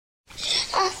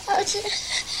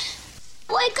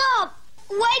Wake up!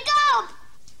 Wake up!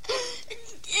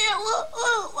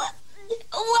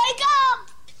 Wake up!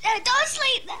 Don't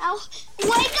sleep now.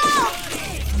 Wake up!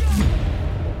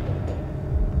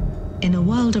 In a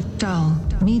world of dull,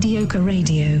 mediocre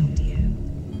radio,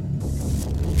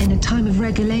 in a time of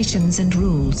regulations and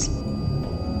rules,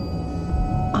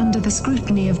 under the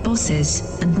scrutiny of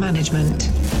bosses and management,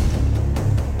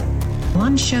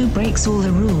 one show breaks all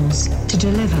the rules to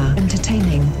deliver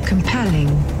entertaining, compelling,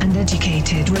 and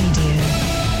educated radio,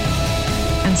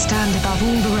 and stand above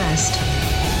all the rest.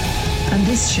 And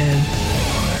this show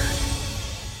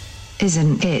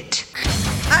isn't it.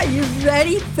 Are you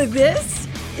ready for this?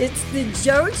 It's the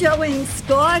JoJo and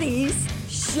Scotty's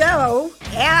show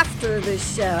after the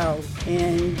show.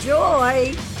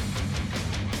 Enjoy.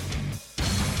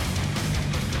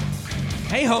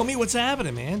 Hey, homie, what's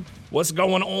happening, man? What's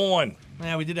going on?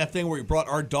 Yeah, we did that thing where we brought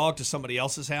our dog to somebody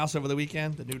else's house over the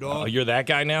weekend, the new dog. Oh, you're that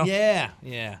guy now? Yeah.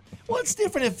 Well, it's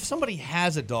different if somebody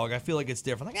has a dog. I feel like it's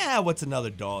different. Like, what's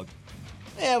another dog?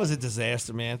 Yeah, it was a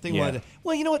disaster, man.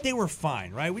 Well, you know what? They were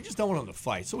fine, right? We just don't want them to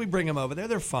fight. So we bring them over there.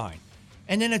 They're fine.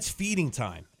 And then it's feeding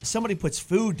time. Somebody puts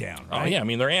food down, right? Oh, yeah. I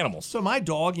mean, they're animals. So my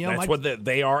dog, That's what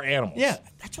they are, animals. Yeah,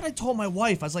 that's what I told my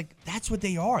wife. I was like, that's what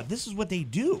they are. This is what they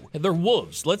do. They're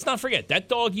wolves. Let's not forget, that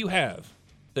dog you have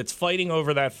that's fighting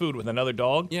over that food with another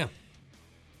dog. Yeah.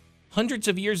 Hundreds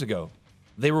of years ago,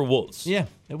 they were wolves. Yeah.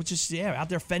 It was just, out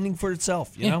there fending for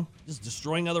itself, you know? Just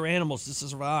destroying other animals just to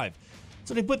survive.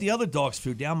 So they put the other dog's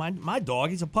food down. My dog,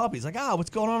 he's a puppy. He's like, what's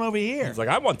going on over here? He's like,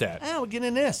 I want that. We're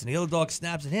getting this. And the other dog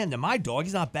snaps at him. Then my dog,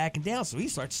 he's not backing down, so he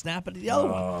starts snapping at the other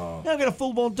one. Now I've got a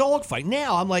full-blown dog fight.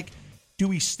 Now I'm like, do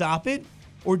we stop it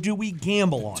or do we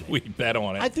gamble on it? We bet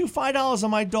on it. I threw $5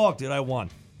 on my dog, dude. I won.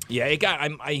 Yeah, it got.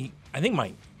 I think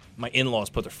my in-laws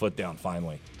put their foot down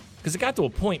finally, because it got to a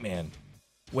point, man,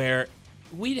 where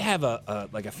we'd have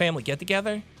a family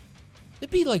get-together.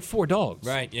 There'd be like 4 dogs.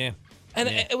 Right, yeah. And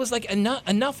it was like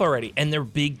enough already. And they're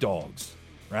big dogs,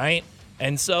 right?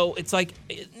 And so it's like,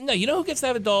 no, you know who gets to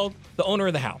have a dog? The owner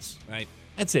of the house. Right.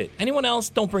 That's it. Anyone else,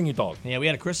 don't bring your dog. Yeah, we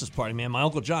had a Christmas party, man. My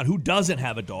Uncle John, who doesn't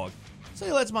have a dog, so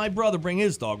he lets my brother bring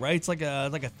his dog, right? It's like a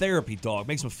therapy dog.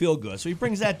 Makes him feel good. So he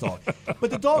brings that dog.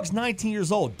 But the dog's 19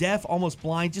 years old, deaf, almost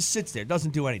blind, just sits there.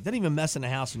 Doesn't do anything. Doesn't even mess in the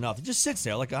house or nothing. Just sits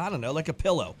there like a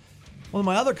pillow. One of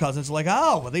my other cousins are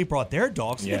like, they brought their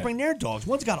dogs. So they bring their dogs.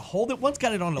 One's got to hold it. One's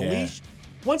got it on a leash.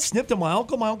 One snipped at my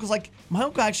uncle. My uncle's like, my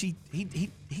uncle actually, he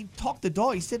talked to the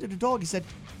dog. He said to the dog, he said,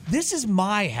 this is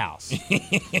my house. So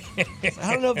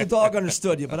I don't know if the dog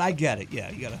understood you, but I get it.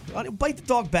 Yeah, you got to bite the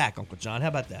dog back, Uncle John. How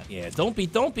about that? Yeah, don't be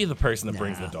the person that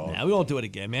brings the dog. Nah, we won't do it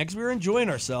again, man, because we were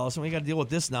enjoying ourselves, and we got to deal with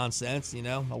this nonsense, you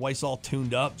know. My wife's all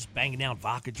tuned up, just banging down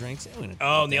vodka drinks.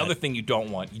 And the other thing you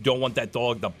don't want that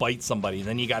dog to bite somebody, and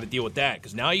then you got to deal with that,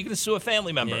 because now you're going to sue a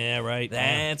family member. Yeah, right.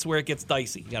 That's where it gets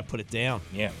dicey. You got to put it down.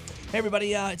 Yeah. Hey,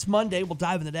 everybody, it's Monday. We'll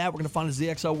dive into that. We're going to find a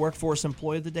ZXL Workforce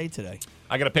Employee of the Day today.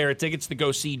 I got a pair of tickets to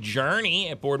go see Journey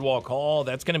at Boardwalk Hall.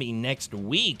 That's going to be next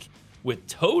week with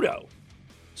Toto.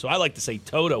 So I like to say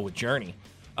Toto with Journey.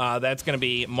 That's going to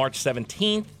be March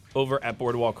 17th over at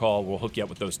Boardwalk Hall. We'll hook you up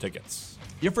with those tickets.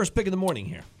 Your first pick of the morning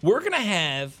here. We're going to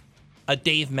have a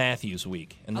Dave Matthews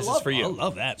week, and this is for you. I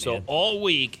love that, man. So all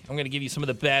week, I'm going to give you some of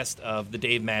the best of the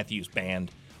Dave Matthews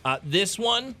Band. This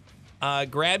one,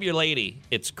 grab your lady.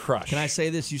 It's Crush. Can I say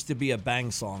this used to be a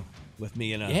Bang song with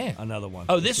me and another one?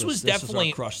 Oh, this was definitely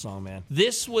our Crush song, man.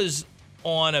 This was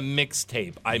on a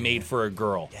mixtape I made for a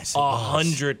girl. Yes,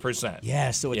 100%.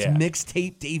 Yeah, so it's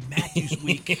mixtape Dave Matthews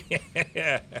week.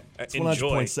 It's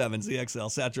Enjoy. 100.7 ZXL,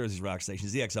 South Jersey's rock station,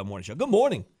 ZXL Morning Show. Good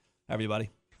morning,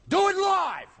 everybody. Do it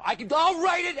live. I'll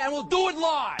write it and we'll do it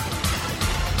live.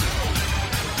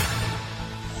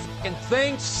 Fucking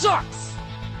thing sucks.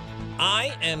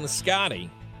 I am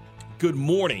Scotty. Good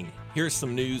morning. Here's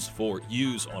some news for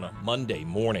yous on a Monday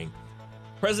morning.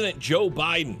 President Joe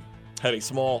Biden had a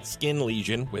small skin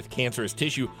lesion with cancerous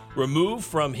tissue removed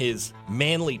from his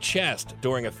manly chest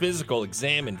during a physical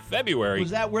exam in February.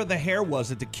 Was that where the hair was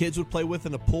that the kids would play with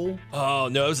in the pool? Oh,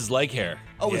 no, it was his leg hair.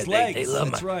 Oh, his legs. They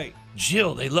love That's right.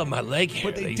 Jill, they love my leg hair.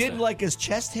 But they didn't like his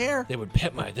chest hair? They would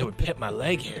pet my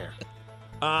leg hair.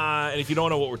 And if you don't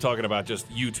know what we're talking about, just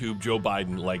YouTube Joe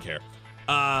Biden leg hair.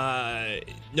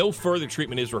 No further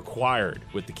treatment is required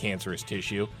with the cancerous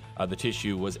tissue. The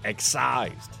tissue was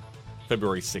excised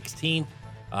February 16th.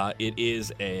 It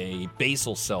is a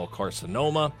basal cell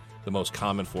carcinoma, the most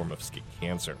common form of skin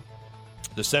cancer.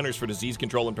 The Centers for Disease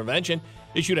Control and Prevention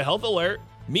issued a health alert.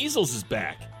 Measles is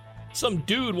back. Some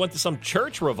dude went to some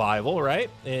church revival, right,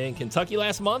 in Kentucky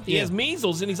last month. He has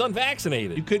measles and he's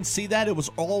unvaccinated. You couldn't see that? It was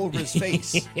all over his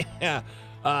face. Yeah.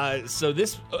 So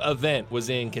this event was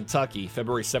in Kentucky,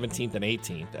 February 17th and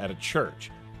 18th at a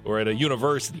church or at a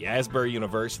university, Asbury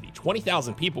University.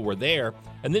 20,000 people were there,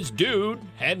 and this dude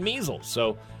had measles.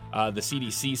 So the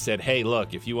CDC said, hey,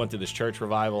 look, if you went to this church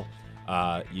revival,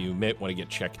 you may want to get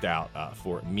checked out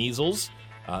for measles.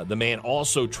 The man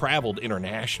also traveled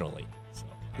internationally. So,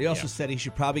 He also said he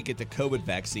should probably get the COVID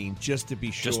vaccine just to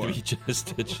be sure.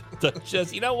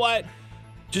 Just you know what?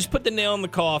 Just put the nail in the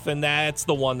coffin. That's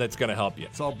the one that's going to help you.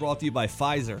 It's all brought to you by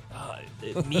Pfizer.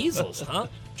 Measles, huh? I'm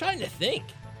trying to think.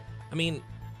 I mean,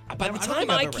 by the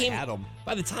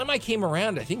time I came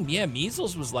around, I think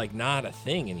measles was like not a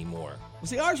thing anymore. Well,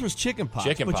 see, ours was chickenpox, but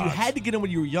you Chickenpox. had to get them when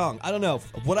you were young. I don't know.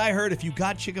 What I heard, if you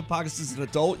got chickenpox as an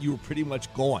adult, you were pretty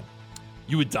much gone.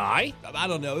 You would die? I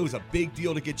don't know. It was a big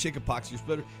deal to get chickenpox.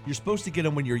 You're supposed to get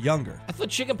them when you're younger. I thought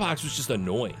chickenpox was just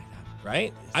annoying,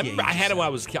 right? Yeah, I remember I had it when I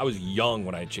was young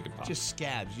when I had chickenpox. Just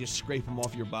scabs. You just scrape them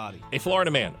off your body. A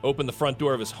Florida man opened the front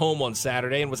door of his home on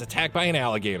Saturday and was attacked by an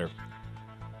alligator.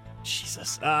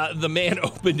 Jesus. The man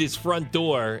opened his front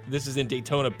door. This is in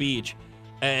Daytona Beach.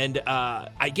 And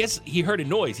I guess he heard a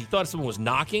noise. He thought someone was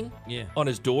knocking on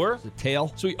his door. The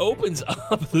tail. So he opens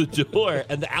up the door,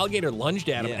 and the alligator lunged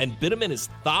at him and bit him in his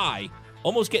thigh,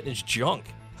 almost getting his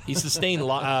junk. He sustained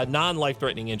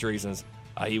non-life-threatening injuries, and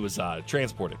he was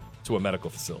transported to a medical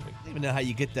facility. I don't even know how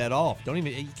you get that off.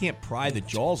 You can't pry the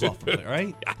jaws off of it,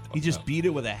 right? You just beat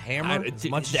it with a hammer as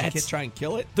much as you can try and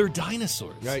kill it? They're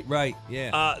dinosaurs. Right,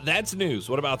 yeah. That's news.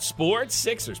 What about sports?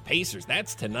 Sixers, Pacers,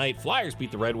 that's tonight. Flyers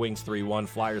beat the Red Wings 3-1.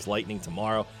 Flyers, Lightning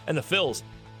tomorrow. And the Phils,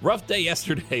 rough day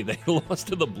yesterday. They lost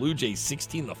to the Blue Jays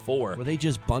 16-4. Were they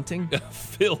just bunting?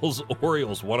 Phils,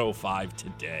 Orioles 105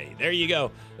 today. There you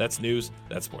go. That's news.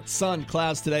 That's sports. Sun,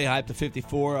 clouds today, high up to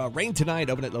 54. Rain tonight,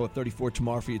 open at low at 34.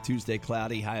 Tomorrow for you Tuesday,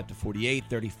 cloudy, high up to 48.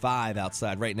 35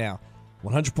 outside right now.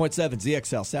 100.7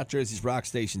 ZXL, South Jersey's rock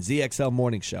station, ZXL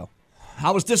Morning Show. I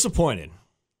was disappointed.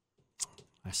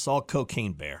 I saw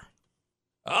Cocaine Bear.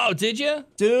 Oh, did you?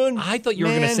 Dude, I thought you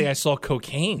were going to say I saw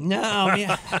cocaine. No,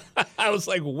 man. I was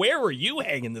like, where were you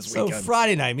hanging this weekend? So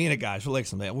Friday night, me and the guys were like,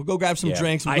 we'll go grab some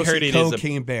drinks. We'll I go heard see it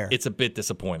Cocaine Bear. It's a bit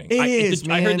disappointing. It is,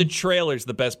 I heard man. the trailer's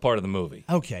the best part of the movie.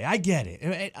 Okay, I get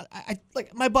it. I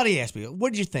like my buddy asked me,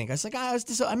 "What did you think?" I was like,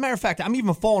 as a matter of fact, I'm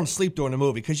even falling asleep during the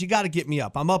movie because you got to get me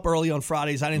up. I'm up early on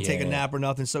Fridays. I didn't take a nap or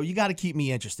nothing, so you got to keep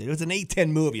me interested. It was an 8-10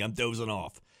 movie. I'm dozing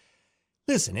off.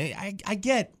 Listen, I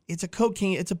get it's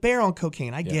a bear on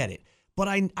cocaine. I get it. But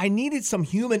I needed some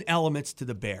human elements to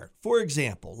the bear. For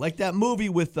example, like that movie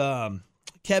with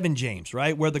Kevin James,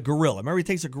 right? Where the gorilla. Remember he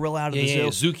takes a gorilla out of the zoo?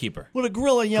 Zookeeper. Well, the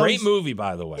gorilla, Great movie,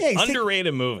 by the way. Yeah,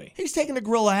 underrated movie. He's taking the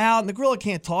gorilla out, and the gorilla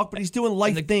can't talk, but he's doing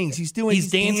life things. He's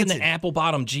dancing in apple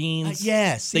bottom jeans.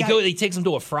 Yes. He takes him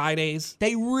to a Fridays.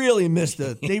 They really missed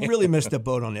the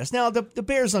boat on this. Now the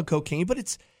bear's on cocaine,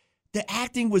 but the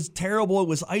acting was terrible. It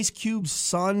was Ice Cube's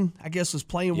son, I guess, was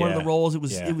playing one of the roles. It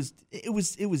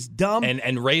was dumb.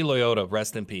 And Ray Liotta,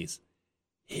 rest in peace.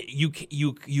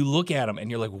 You look at him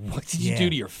and you're like, what did you do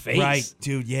to your face? Right,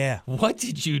 dude, yeah. What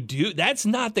did you do? That's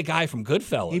not the guy from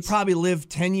Goodfellas. He probably lived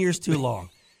 10 years too long.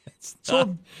 It's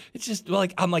just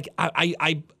like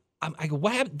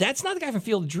what happened? That's not the guy from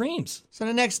Field of Dreams. So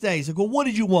the next day, he's like, well, what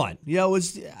did you want? I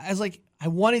was like, I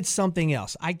wanted something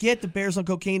else. I get the bear's on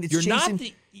cocaine.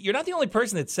 You're not the only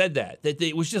person that said that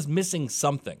it was just missing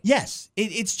something. Yes,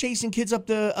 it's chasing kids up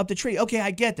the tree. Okay,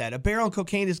 I get that. A bear on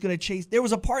cocaine is going to chase. There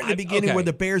was a part in the beginning where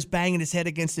the bear's banging his head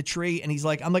against the tree, and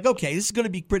I'm like, okay, this is going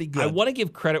to be pretty good. I want to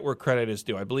give credit where credit is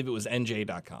due. I believe it was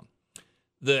NJ.com.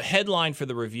 The headline for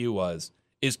the review was,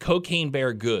 is Cocaine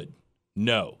Bear good?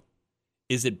 No.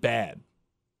 Is it bad?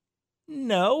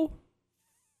 No.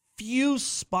 Few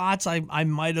spots I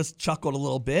might have chuckled a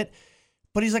little bit.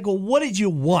 But he's like, well, what did you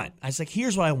want? I was like,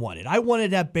 here's what I wanted. I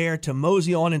wanted that bear to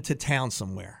mosey on into town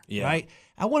somewhere, right?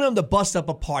 I wanted him to bust up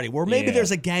a party where maybe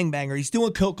there's a gangbanger. He's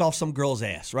doing coke off some girl's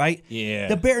ass, right? Yeah.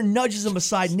 The bear nudges him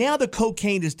aside. Now the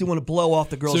cocaine is doing a blow off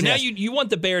the girl's ass. So now you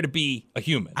want the bear to be a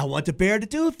human. I want the bear to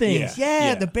do things.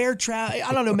 Yeah. The bear,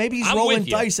 I don't know, maybe he's rolling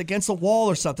dice against a wall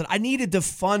or something. I needed the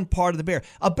fun part of the bear.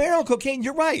 A bear on cocaine,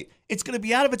 you're right. It's going to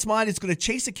be out of its mind. It's going to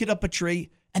chase a kid up a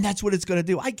tree. And that's what it's going to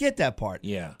do. I get that part.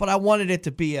 Yeah. But I wanted it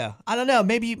to be I don't know,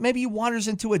 maybe he wanders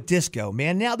into a disco,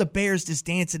 man. Now the bear's just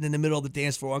dancing in the middle of the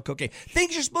dance floor on cocaine.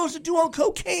 Things you're supposed to do on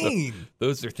cocaine.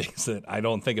 Those are things that I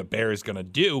don't think a bear is going to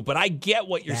do, but I get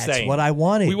what you're saying. That's what I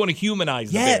wanted. We want to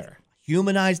humanize the bear.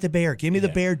 Humanize the bear. Give me the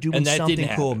bear doing something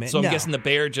cool, man. So I'm guessing the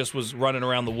bear just was running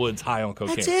around the woods high on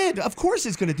cocaine. That's it. Of course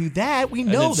it's going to do that. We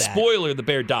know that. Spoiler, the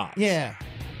bear dies. Yeah.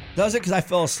 Does it? Because I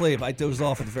fell asleep. I dozed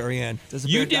off at the very end. Does the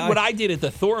You bear did die? what I did at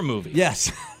the Thor movie. Yes.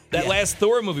 That Yeah. last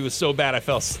Thor movie was so bad I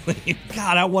fell asleep.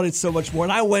 God, I wanted so much more.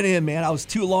 And I went in, man. I was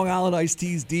 2 Long Island iced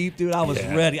teas deep, dude. I was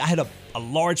Yeah. ready. I had a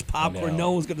large I popcorn. know. No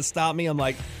one was going to stop me. I'm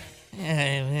like,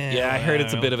 Yeah, I heard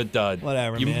it's a bit of a dud.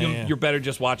 Whatever, man. You're better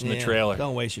just watching the trailer.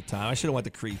 Don't waste your time. I should have went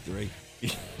to Creed 3.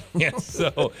 Yeah,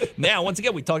 so now, once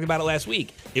again, we talked about it last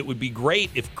week. It would be great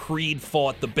if Creed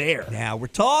fought the bear. Now we're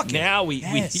talking. Now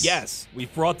Yes. we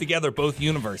brought together both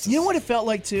universes. You know what it felt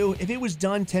like, too? If it was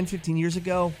done 10, 15 years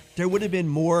ago, there would have been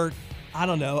more, I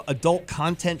don't know, adult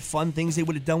content, fun things they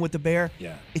would have done with the bear.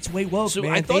 Yeah. It's way woke, So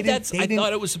man. I thought They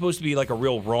didn't- it was supposed to be like a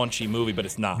real raunchy movie, but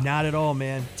it's not. Not at all,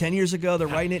 man. 10 years ago, they're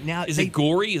writing it now. Is it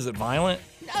gory? Is it violent?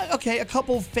 Okay, a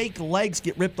couple fake legs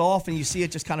get ripped off and you see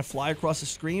it just kind of fly across the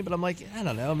screen, but I'm like, I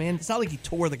don't know, man. It's not like he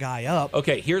tore the guy up.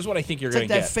 Okay, here's what I think you're It's going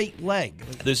like to that get. fake leg.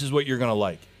 This is what you're going to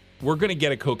like. We're going to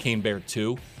get a Cocaine Bear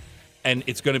 2, and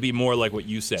it's going to be more like what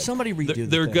you said. Somebody redo the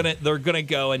They're thing. They're gonna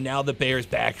go, and now the bear's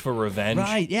back for revenge.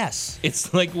 Right, yes.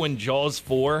 It's like when Jaws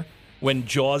 4, when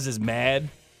Jaws is mad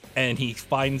and he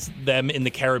finds them in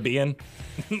the Caribbean.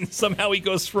 Somehow he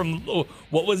goes from,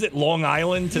 what was it, Long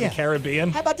Island to Yeah. the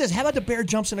Caribbean? How about this? How about the bear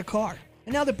jumps in a car?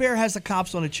 And now the bear has the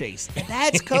cops on a chase.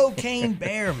 That's Cocaine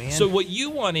Bear, man. So what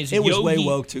you want is It was Yogi, way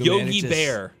woke, too, man. Yogi It's just-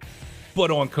 Bear, but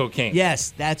on cocaine.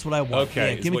 yes, that's what I want.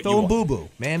 Okay, Yeah, is give me what you throw him want. Boo Boo.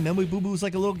 Man, remember Boo Boo's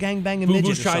like a little gangbanging midget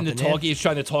Boo-Boo's or trying to something, man. talk. He's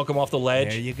trying to talk him off the ledge.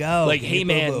 There you go. Like, Give hey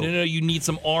me man, Boo-Boo. no, you need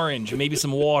some orange and maybe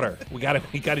some water. We gotta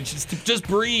just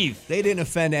breathe. They didn't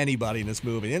offend anybody in this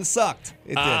movie. And it sucked.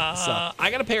 It did. It sucked. I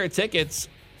got a pair of tickets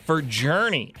for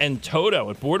Journey and Toto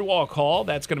at Boardwalk Hall.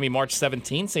 That's going to be March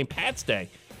 17th, St. Pat's Day.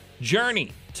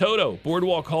 Journey, Toto,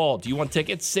 Boardwalk Hall. Do you want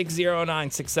tickets?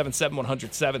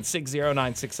 609-677-107,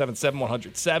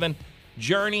 609-677-107.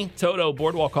 Journey, Toto,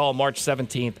 Boardwalk Hall, March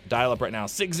 17th. Dial up right now,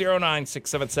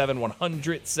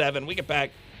 609-677-107. We get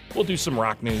back, we'll do some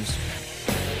rock news.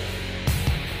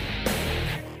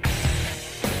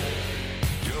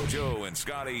 JoJo and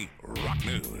Scotty, rock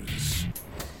news.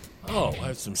 Oh, I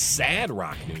have some sad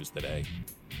rock news today.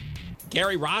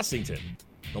 Gary Rossington,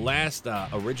 the last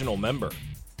original member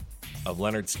of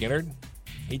Leonard Skinner,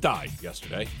 he died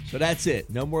yesterday. So that's it.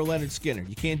 No more Leonard Skinner.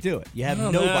 You can't do it. You have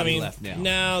No, nobody I mean, left now.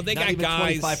 no, they Not got even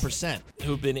guys 25%.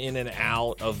 who've been in and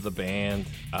out of the band.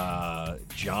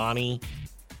 Johnny,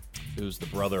 who's the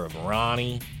brother of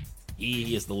Ronnie,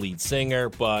 he is the lead singer,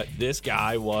 but this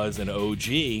guy was an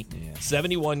OG,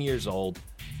 71 years old.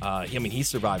 I mean, he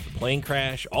survived the plane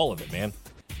crash, all of it, man.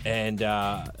 And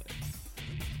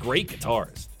great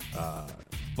guitarist.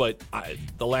 But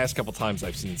the last couple times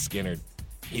I've seen Skinner,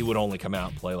 he would only come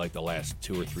out and play like the last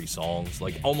 2 or 3 songs,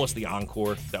 like almost the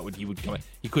encore. He would come out.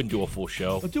 He couldn't do a full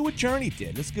show. But do what Journey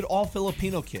did. Let's get all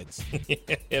Filipino kids.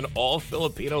 An all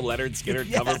Filipino Leonard Skinner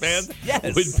Yes, cover band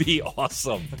yes. would be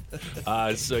awesome.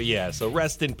 So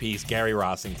rest in peace, Gary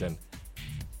Rossington.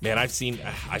 Man, I've seen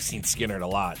Skinner a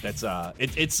lot. That's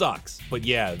it sucks, but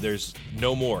yeah, there's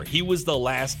no more. He was the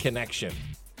last connection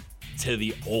to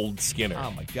the old Skinner. Oh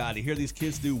my God! You hear these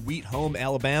kids do Wheat Home,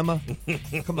 Alabama?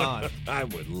 Come on. I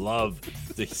would love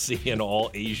to see an all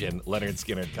Asian Leonard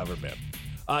Skinner cover band.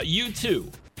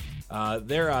 U2,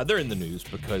 they're in the news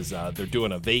because they're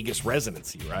doing a Vegas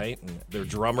residency, right? And their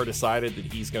drummer decided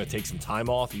that he's going to take some time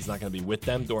off. He's not going to be with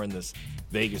them during this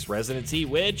Vegas residency,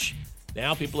 which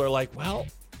now people are like, well,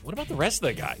 what about the rest of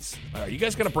the guys? Are you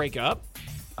guys going to break up?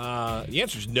 The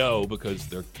answer is no, because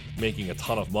they're making a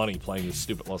ton of money playing this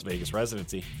stupid Las Vegas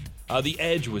residency. The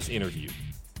Edge was interviewed.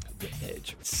 The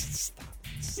Edge. Stop.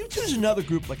 U2's another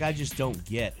group like I just don't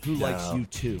get. Who likes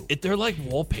U2? They're like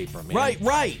wallpaper, man.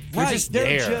 Right. They're just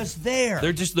They're there. just there.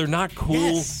 They're not cool.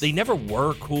 Yes. They never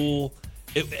were cool.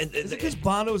 Is it because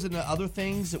Bono's into other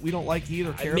things that we don't like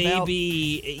either care about?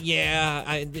 Maybe,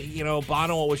 yeah.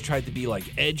 Bono always tried to be like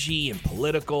edgy and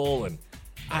political, and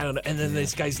I don't know. And then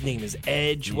this guy's name is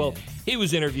Edge. Yeah. Well, he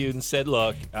was interviewed and said,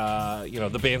 "Look,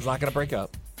 the band's not going to break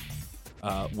up.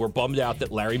 We're bummed out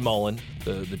that Larry Mullen,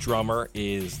 the drummer,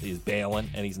 is bailing,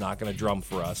 and he's not going to drum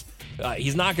for us.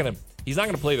 He's not going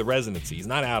to play the residency. He's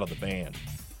not out of the band."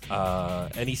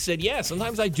 And he said, "Yeah,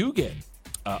 sometimes I do get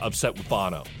upset with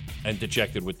Bono and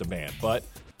dejected with the band, but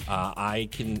I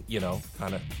can,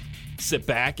 kind of sit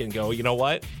back and go, you know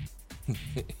what?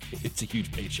 It's a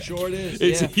huge paycheck. Sure it is.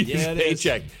 It's Yeah. a huge Yeah, it is.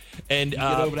 paycheck." And Get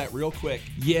over that real quick.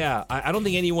 yeah, I don't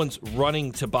think anyone's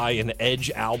running to buy an Edge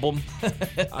album.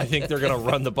 I think they're going to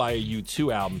run to buy a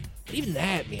U2 album. But even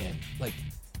that, man, like,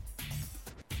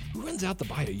 who runs out to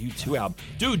buy a U2 album?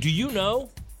 Dude, do you know?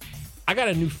 I got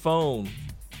a new phone,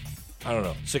 I don't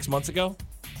know, 6 months ago.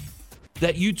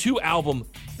 That U2 album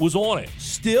was on it.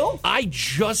 Still? I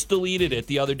just deleted it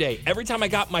the other day. Every time I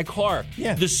got in my car,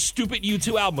 the stupid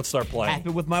U2 album would start playing.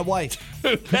 Happened with my wife.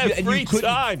 Every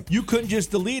time. You couldn't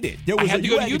just delete it. There was I had to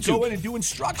go to you had to YouTube. go in and do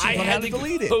instructions I on how had to to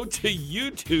delete go it. to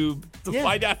YouTube to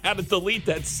find out how to delete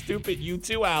that stupid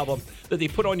U2 album that they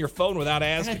put on your phone without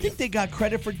And asking I think they got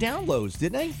credit for downloads,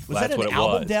 didn't they? Was That's that what an it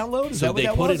album was. download? Is so that what they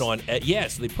that put was? it on.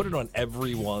 So they put it on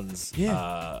everyone's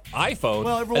iPhone.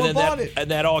 Well, everyone and then bought it. And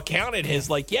that all counted as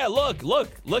like,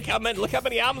 look how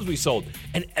many albums we sold,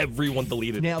 and everyone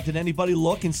deleted it. Now, did anybody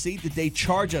look and see? Did they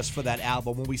charge us for that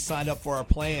album when we signed up for our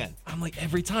plan? I'm like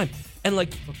every time, and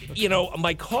like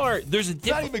my car. There's a It's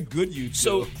not difference. even good YouTube.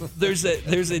 So there's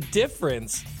a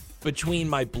difference between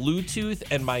my Bluetooth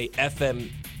and my FM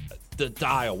the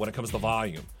dial when it comes to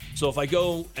volume. So if I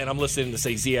go and I'm listening to,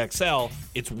 say, ZXL,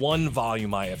 it's one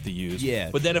volume I have to use. Yeah.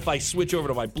 But then if I switch over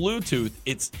to my Bluetooth,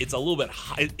 it's a little bit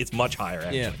high. It's much higher,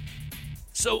 actually. Yeah.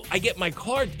 So I get my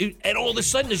car, and all of a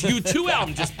sudden this U2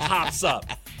 album just pops up.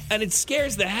 And it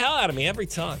scares the hell out of me every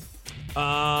time.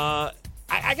 I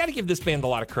got to give this band a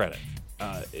lot of credit.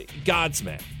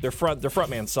 Godsmack, their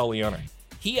frontman, Sully Yoner.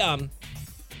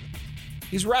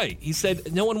 He's right. He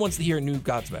said, no one wants to hear a new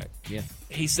Godsmack. Yeah.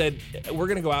 He said, we're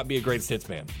going to go out and be a greatest hits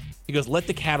band. He goes, let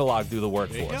the catalog do the work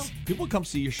There you for go. us. People come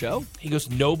see your show. He goes,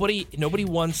 nobody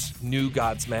wants new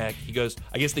Godsmack. He goes,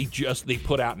 I guess they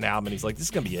put out an album, and he's like, this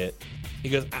is going to be it. He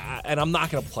goes, and I'm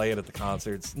not going to play it at the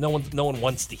concerts. No one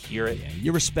wants to hear it. Yeah,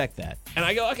 you respect that. And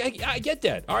I go, okay, I get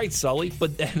that. All right, Sully.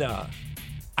 But then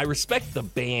I respect the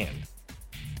band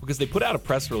because they put out a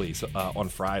press release on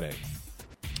Friday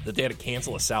that they had to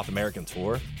cancel a South American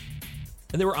tour.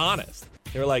 And they were honest.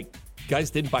 They were like,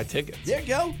 guys didn't buy tickets. There you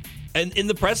go. And in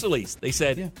the press release, they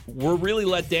said, we're really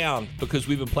let down because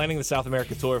we've been planning the South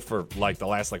American tour for like the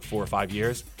last 4 or 5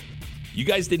 years. You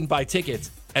guys didn't buy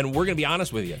tickets. And we're going to be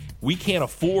honest with you. We can't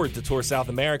afford to tour South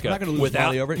America We're not gonna lose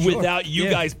money over it. Sure. without you Yeah.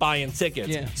 guys buying tickets.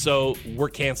 Yeah. So we're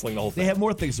canceling the whole They thing. have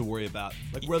more things to worry about,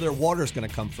 like where their water's going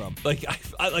to come from. Like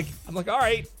I'm like, all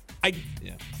right.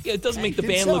 It doesn't make the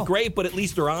didn't band sell. look great, but at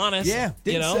least they're honest. Yeah,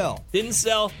 didn't sell. Didn't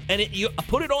sell. And you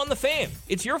put it on the fan.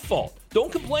 It's your fault.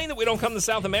 Don't complain that we don't come to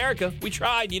South America. We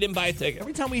tried. You didn't buy a ticket.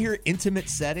 Every time we hear intimate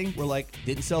setting, we're like,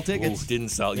 didn't sell tickets. Ooh, didn't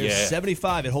sell. There's Yeah.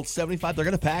 75. It holds 75. They're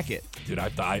going to pack it. Dude,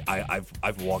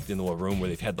 I've walked into a room where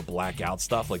they've had the blackout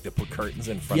stuff, like they put curtains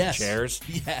in front of chairs.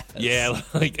 Yes. Yeah,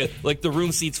 like the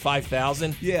room seats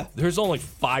 5,000. Yeah. There's only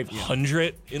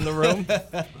 500 in the room.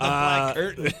 Black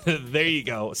curtain. There you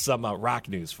go. Some rock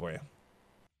news for you.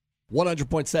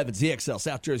 100.7 ZXL,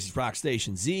 South Jersey's rock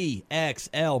station,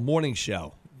 ZXL Morning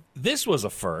Show. This was a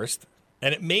first,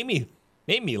 and it made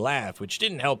me laugh, which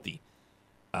didn't help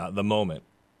the moment.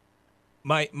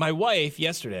 My wife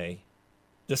yesterday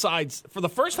decides, for the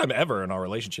first time ever in our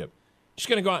relationship, she's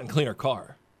going to go out and clean her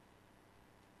car.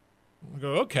 I go,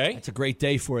 okay. It's a great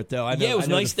day for it, though. I know, Yeah, it was I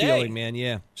know a nice the day. feeling, man.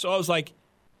 Yeah. So I was like,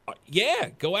 yeah,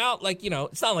 go out. Like,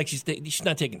 it's not like she's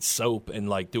not taking soap and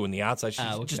like doing the outside. She's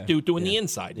okay. just doing the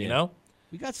inside, you know?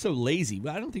 We got so lazy.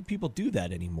 I don't think people do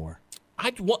that anymore.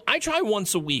 I try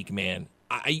once a week, man.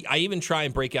 I even try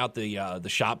and break out the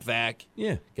shop vac.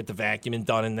 Yeah. Get the vacuuming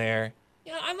done in there.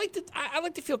 I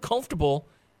like to feel comfortable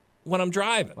when I'm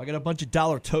driving. I got a bunch of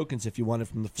dollar tokens if you want it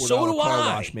from the $4 So do car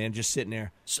I. wash, man. Just sitting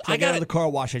there. So I I get out got of the car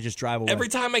wash, I just drive away. Every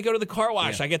time I go to the car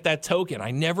wash, Yeah. I get that token. I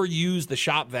never use the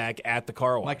shop vac at the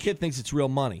car wash. My kid thinks it's real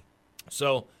money.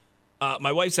 So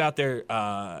my wife's out there, do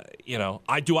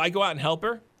I go out and help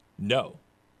her? No.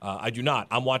 I do not.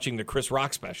 I'm watching the Chris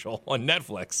Rock special on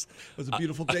Netflix. It was a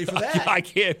beautiful day for that. I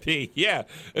can't be. Yeah.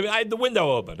 I mean, I had the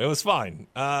window open. It was fine.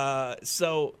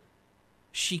 So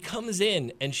she comes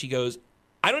in and she goes,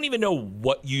 I don't even know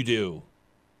what you do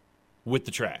with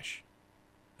the trash.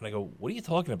 And I go, what are you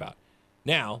talking about?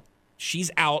 Now, she's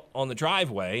out on the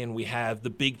driveway and we have the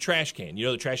big trash can. You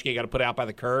know the trash can you got to put out by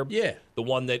the curb? Yeah. The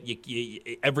one that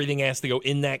everything has to go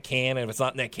in that can, and if it's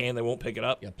not in that can, they won't pick it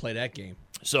up. Yeah, play that game.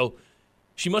 So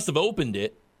she must have opened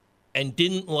it and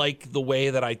didn't like the way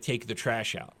that I take the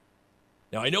trash out.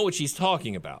 Now, I know what she's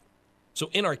talking about. So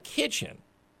in our kitchen,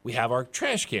 we have our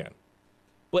trash can.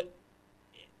 But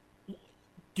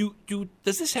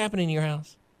does this happen in your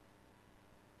house?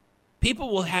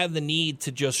 People will have the need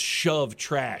to just shove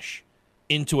trash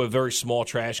into a very small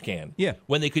trash can. Yeah.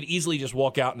 When they could easily just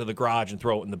walk out into the garage and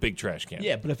throw it in the big trash can.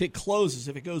 Yeah, but if it closes,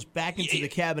 if it goes back into the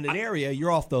cabinet area,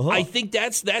 you're off the hook. I think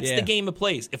that's Yeah. the game of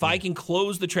plays. If I can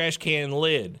close the trash can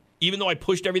lid, even though I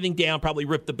pushed everything down, probably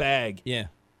ripped the bag, Yeah.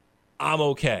 I'm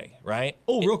okay, right?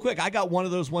 Oh, real quick, I got one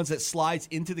of those ones that slides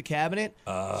into the cabinet.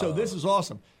 So this is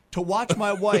awesome. to watch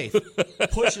my wife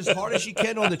push as hard as she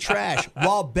can on the trash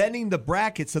while bending the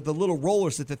brackets of the little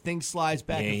rollers that the thing slides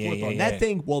back and forth on. That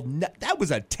thing, that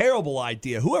was a terrible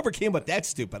idea. Whoever came up with that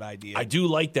stupid idea. I do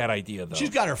like that idea, though. She's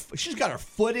got her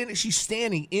foot in it. She's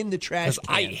standing in the trash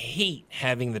can. I hate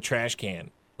having the trash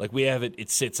can. Like we have it,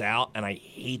 it sits out, and I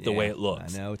hate the way it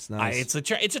looks. I know, it's nice. It's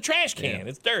a trash can.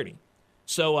 It's dirty.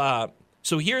 So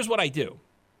here's what I do.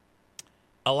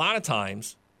 A lot of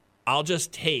times, I'll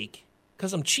just take,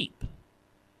 because I'm cheap,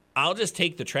 I'll just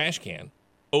take the trash can,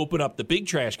 open up the big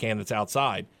trash can that's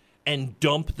outside, and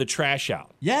dump the trash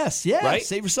out. Yes. Right?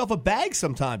 Save yourself a bag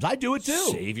sometimes. I do it too.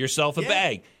 Save yourself a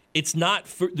bag. It's not.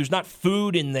 There's not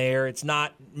food in there. It's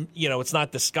not. It's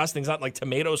not disgusting. It's not like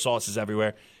tomato sauces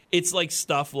everywhere. It's like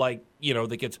stuff like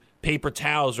that gets paper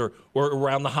towels or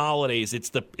around the holidays. It's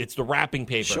the wrapping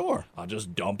paper. Sure. I'll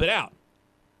just dump it out.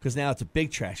 Because now it's a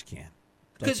big trash can.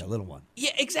 That's a little one.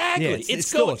 Yeah, exactly. Yeah, it's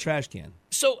still a trash can.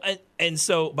 So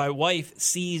so my wife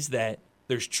sees that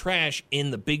there's trash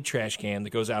in the big trash can that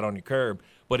goes out on your curb,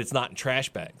 but it's not in trash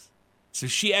bags. So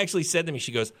she actually said to me,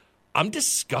 she goes, "I'm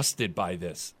disgusted by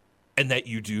this." And that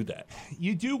you do that.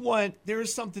 You do want, there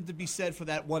is something to be said for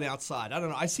that one outside. I don't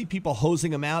know. I see people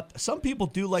hosing them out. Some people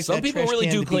do like Some that people trash really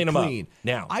can do to clean be them up. clean.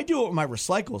 Now. I do it with my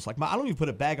recycles. Like I don't even put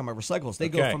a bag on my recycles. They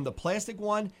go from the plastic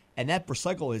one, and that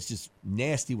recycle is just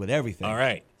nasty with everything. All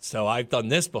right. So I've done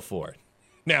this before.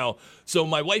 Now, so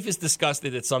my wife is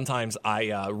disgusted that sometimes I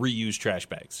reuse trash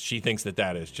bags. She thinks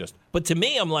that is just, but to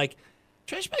me, I'm like,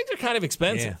 trash bags are kind of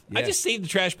expensive. Yeah. I just save the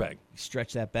trash bag.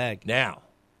 Stretch that bag. Now,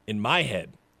 in my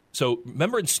head, so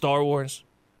remember in Star Wars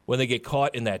when they get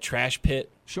caught in that trash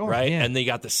pit? Sure. Right? Yeah. And they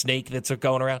got the snake that's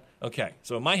going around? Okay.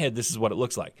 So in my head, this is what it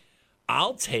looks like.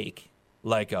 I'll take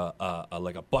like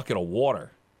a bucket of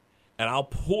water and I'll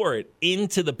pour it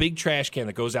into the big trash can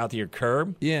that goes out to your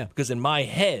curb. Yeah. Because in my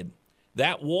head,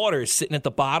 that water is sitting at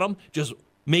the bottom, just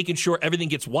making sure everything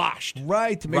gets washed.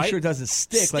 Right, to make sure it doesn't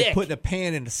stick, like putting a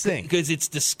pan in the sink. Because it's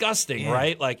disgusting,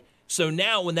 right? Like, so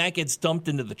now when that gets dumped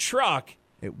into the truck,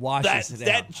 it washes it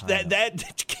out.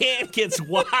 That can gets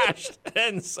washed,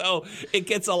 and so it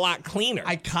gets a lot cleaner.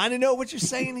 I kind of know what you're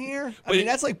saying here. I mean,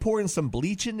 that's like pouring some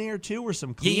bleach in there, too, or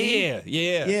some cleaning.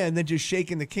 Yeah, and then just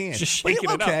shaking the can. Just shaking it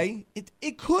up. Okay,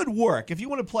 it could work. If you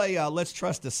want to play Let's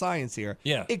Trust the Science here,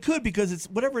 it could, because it's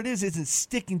whatever it is isn't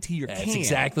sticking to your can. That's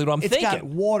exactly what I'm thinking. It's got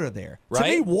water there. Right? To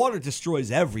me, water destroys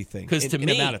everything in an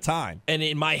amount of time. And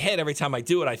in my head, every time I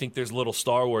do it, I think there's little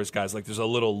Star Wars guys. Like there's a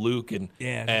little Luke and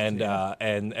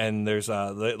there's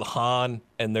the Han,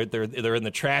 and they're in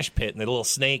the trash pit, and the little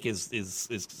snake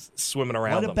is swimming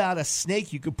around. What them. about a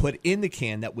snake you could put in the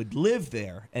can that would live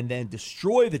there and then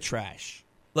destroy the trash?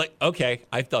 Like, okay,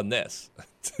 I've done this.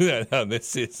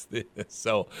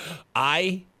 So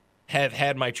I have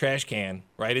had my trash can,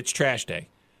 right? It's trash day.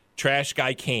 Trash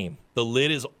guy came. The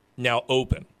lid is now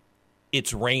open.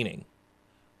 It's raining.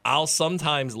 I'll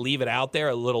sometimes leave it out there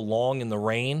a little long in the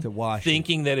rain, to wash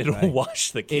thinking that it'll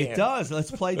wash the can. It does. Let's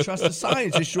play Trust the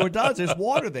Science. It sure does. There's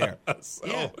water there.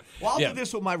 Well, I'll do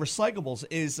this with my recyclables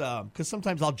is because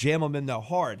sometimes I'll jam them in there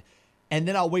hard, and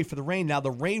then I'll wait for the rain. Now,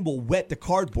 the rain will wet the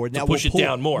cardboard. Now push it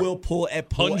down more. We'll pull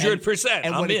 100%.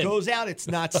 And when it goes out, it's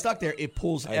not stuck there. It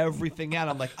pulls everything out.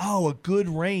 I'm like, oh, a good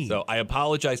rain. So I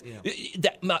apologize.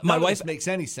 My wife makes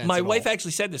any sense. My wife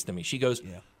actually said this to me. She goes,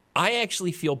 I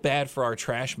actually feel bad for our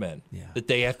trash men that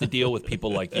they have to deal with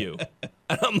people like you.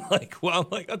 And I'm like,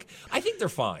 okay, I think they're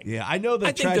fine. Yeah, I know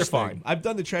I think they're fine. I've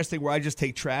done the trash thing where I just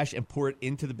take trash and pour it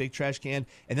into the big trash can,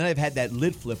 and then I've had that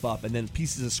lid flip up, and then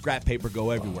pieces of scrap paper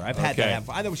go everywhere. I've had that happen.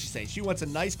 I know what she's saying. She wants a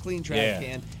nice, clean trash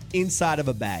can inside of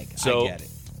a bag. So I get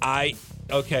it.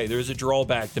 Okay, there's a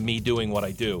drawback to me doing what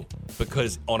I do,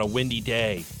 because on a windy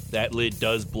day, that lid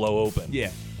does blow open.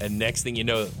 Yeah. And next thing you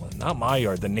know, not my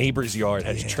yard, the neighbor's yard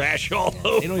has trash all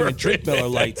over. They don't even drink Miller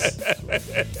Lights.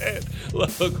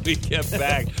 Look, we get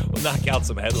back. We'll knock out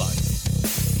some headlines.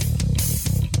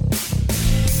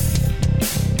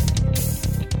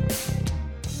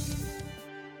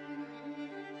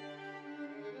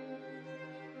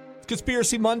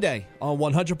 Conspiracy Monday on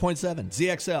 100.7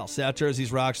 ZXL, South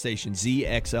Jersey's rock station,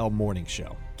 ZXL Morning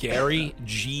Show. Gary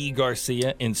G.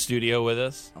 Garcia in studio with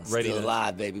us. I'm ready still to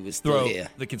alive, baby. We're still throw here.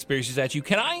 the conspiracies at you.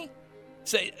 Can I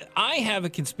say I have a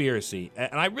conspiracy,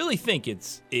 and I really think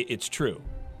it's true,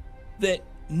 that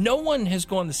no one has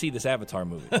gone to see this Avatar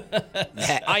movie.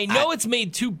 I know it's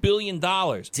made $2 billion.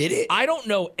 Did it? I don't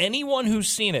know anyone who's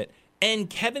seen it. And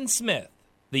Kevin Smith,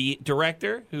 the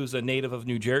director, who's a native of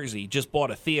New Jersey, just bought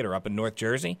a theater up in North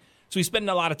Jersey. So he's spending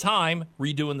a lot of time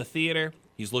redoing the theater.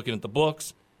 He's looking at the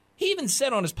books. He even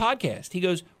said on his podcast, he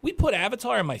goes, we put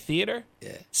Avatar in my theater.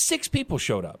 Yeah. 6 people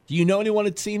showed up. Do you know anyone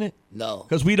that's seen it? No.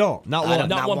 Because we don't. Not one.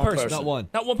 Not one person. Not one.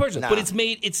 Not one person. Nah. But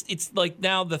it's like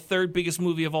now the 3rd biggest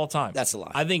movie of all time. That's a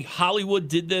lot. I think Hollywood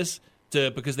did this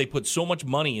because they put so much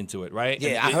money into it, right?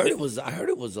 Yeah, And I heard it was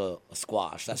a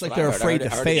squash. That's It's like what they're I heard. afraid I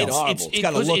to heard fail. It did horrible. It's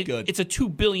gotta look good. It's a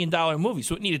 $2 billion movie,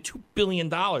 so it needed $2 billion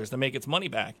to make its money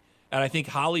back. And I think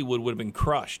Hollywood would have been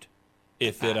crushed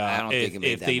if it I don't think it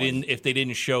made that money. if they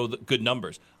didn't show the good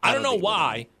numbers. I don't know think it made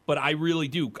why, but I really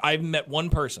do. I've met one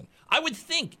person. I would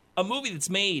think a movie that's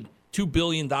made $2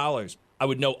 billion, I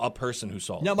would know a person who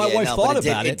saw it. Now, my Yeah, wife no, thought but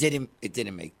about it. It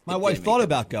didn't make. My wife thought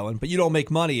about going, but you don't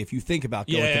make money if you think about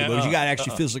going to the movies. You got to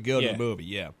actually physically go to Yeah. the movie.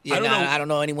 Yeah. Yeah, I don't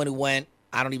know. anyone who went.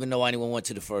 I don't even know anyone who went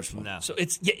to the first one. No. So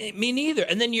it's me neither.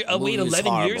 And then you wait movie was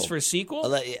 11 years horrible. for a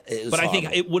sequel. It was But I think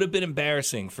horrible. it would have been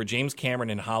embarrassing for James Cameron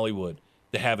and Hollywood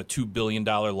to have a $2 billion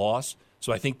loss.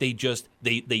 So I think they just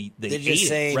they ate just it,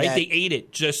 saying right? that- They ate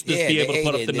it just to Yeah, be they able to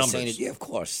put ate up it. the They're saying numbers. it. Yeah, of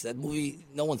course. That movie.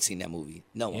 No one's seen that movie.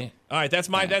 No one. Yeah. All right, that's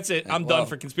it. I'm Well, done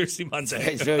for Conspiracy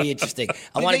Monday. It's very interesting.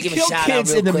 I mean, want they to give a kill shout out kids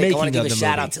real in the quick. I want making to give of a the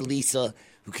shout movie. out to Lisa,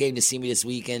 who came to see me this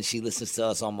weekend. She listens to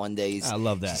us on Mondays. I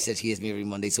love that. She said she hears me every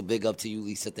Monday. So big up to you,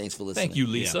 Lisa. Thanks for listening. Thank you,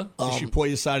 Lisa. Did she pull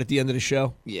you aside at the end of the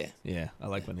show? Yeah. Yeah, I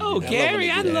like when they Oh, do that.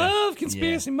 Gary, I do that. love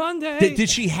Conspiracy Monday. Did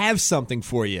she have something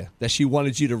for you that she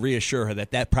wanted you to reassure her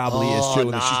that probably is true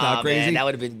and that she's not crazy? Man, that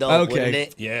would have been dope, Okay. wouldn't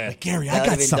it? Yeah. Like, Gary, That I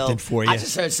would've got been something dope. for you. I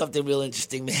just heard something real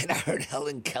interesting, man. I heard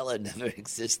Helen Keller never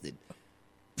existed.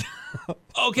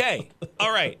 Okay.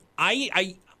 All right.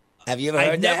 Have you ever heard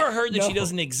I've that? never heard that she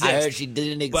doesn't exist. I heard she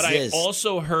didn't exist. But I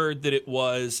also heard that it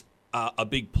was a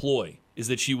big ploy, is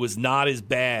that she was not as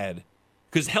bad.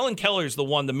 Because Helen Keller is the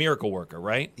miracle worker,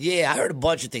 right? Yeah, I heard a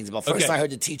bunch of things about. First, Okay. I heard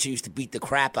the teacher used to beat the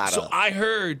crap out So of her. I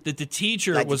heard that the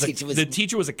teacher Like the was teacher was- the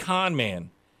teacher was a con man,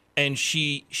 and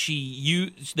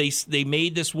they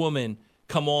made this woman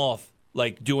come off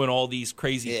like doing all these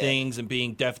crazy Yeah. things and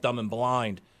being deaf, dumb, and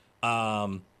blind,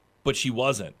 but she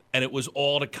wasn't, and it was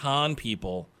all to con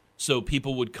people, so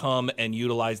people would come and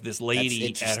utilize this lady at her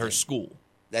interesting. school.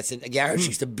 That's it. Yeah, I heard she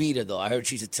used to beat her though. I heard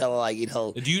she used to tell her like,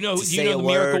 Do you know to say the a miracle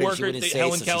word and she worker, wouldn't say it,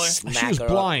 Helen so Keller? she'd She smack was her up.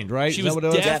 blind, right? She Is was that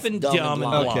what it was? deaf and dumb and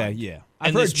blind. Okay, yeah. I've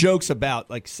And heard this- jokes about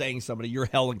like saying somebody, you're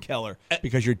Helen Keller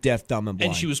because you're deaf, dumb, and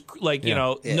blind. And she was like,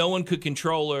 Yeah. no one could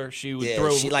control her. She would Yeah,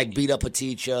 throw. she like beat up a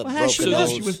teacher, Well, how broke she her know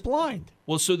nose. she was blind.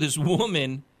 Well, so this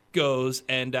woman goes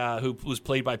and who was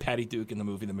played by Patty Duke in the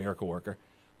movie The Miracle Worker.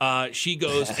 She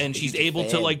goes and she's He's a able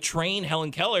to fan. like train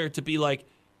Helen Keller to be like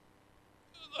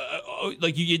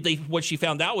what she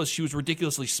found out was she was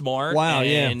ridiculously smart. Wow,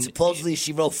 yeah. and, Supposedly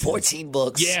she wrote 14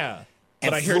 books. yeah.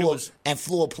 and But I heard it flew, was and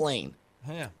flew a plane.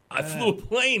 Yeah. I flew a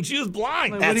plane. She was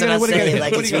blind. What That's are you what I'm gonna- what are you saying. gonna-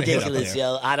 Like what are it's you gonna hit up ridiculous, there?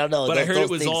 yo. I don't know. But I Those- heard it those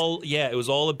was things- it was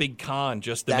all a big con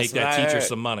just to That's make that what I teacher heard.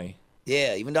 some money.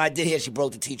 Yeah, even though I did hear she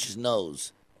broke the teacher's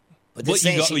nose, but they're What, you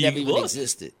saying got- she you- never even look.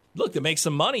 existed. Look, to make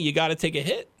some money, you got to take a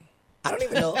hit. I don't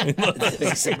even know.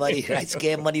 Make some money, right?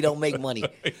 Scam money don't make money. All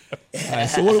right,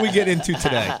 so what do we get into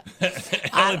today?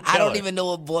 I Keller. don't even know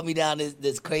what brought me down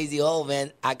this crazy hole,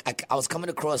 man. I was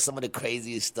coming across some of the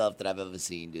craziest stuff that I've ever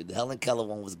seen, dude. The Helen Keller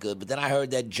one was good, but then I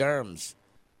heard that germs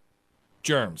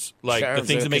Germs, like germs the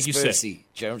things are that make you sick. conspiracy.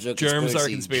 Germs are Germs are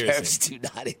conspiracy. conspiracy. Germs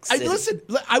do not exist. Listen,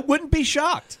 I wouldn't be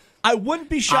shocked. I wouldn't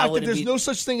be shocked that wouldn't there's be- no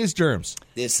such thing as germs.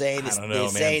 They're saying I it's, don't know, they're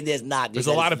man. saying there's not. There's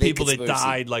a lot of big people that conspiracy.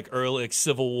 died like early, like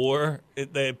Civil War.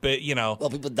 But you know, Well,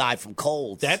 people died from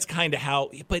colds. that's kind of how.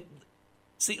 But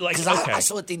see, like, Because okay, I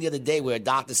saw a thing the other day where a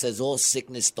doctor says all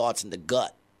sickness starts in the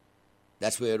gut.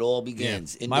 That's where it all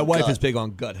begins. In My the wife gut. is big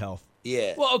on gut health.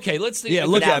 Yeah. well, okay, let's Yeah,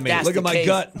 look look Now, at if me. that's Look the at my case-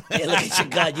 gut. Yeah, look at your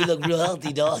gut. You look real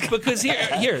healthy, dog. because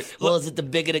here, Well, is it the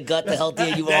bigger the gut, the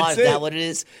healthier you are? That's Is that it. what it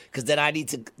is? Because then I need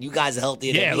to. You guys are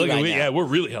healthier yeah, than look me at right we, now. yeah, we're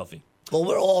really healthy. Well,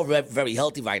 we're all very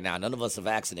healthy right now. None of us are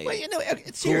vaccinated. Well, you know,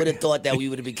 it's Who here. would have thought that we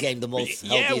would have became the most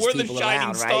Yeah, healthiest we're the people shining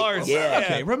around, stars. right? Yeah.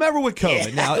 Okay, remember with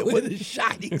COVID. Now, we're the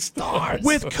shining stars.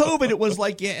 with COVID, it was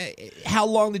like how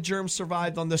long the germs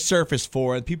survived on the surface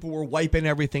for, and people were wiping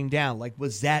everything down. Like,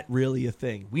 was that really a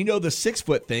thing? We know the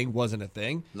 6-foot thing wasn't a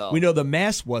thing. No. We know the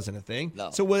mask wasn't a thing.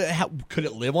 No. So, could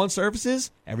it live on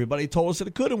surfaces? Everybody told us that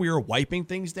it could, and we were wiping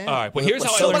things down. All right, but Well, here's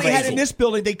but how I somebody learned Somebody had about in this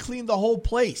building, they cleaned the whole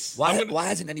place. Why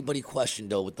hasn't anybody questioned,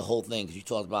 though, with the whole thing? Because you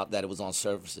talked about that it was on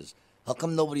surfaces. How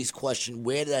come nobody's questioned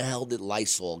where the hell did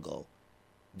Lysol go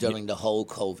during the whole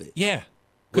COVID? Yeah. Where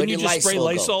Couldn't you did just spray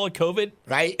Lysol Lysol at COVID?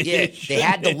 Right? Yeah, they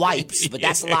had the wipes, but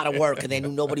that's a lot of work, and they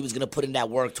knew nobody was going to put in that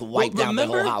work to wipe down the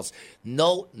whole remember- house.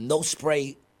 No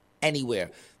spray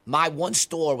anywhere. My one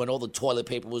store, when all the toilet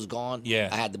paper was gone, Yeah.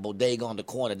 I had the bodega on the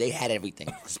corner. They had everything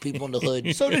because people in the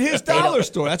hood. So did his they don't- dollar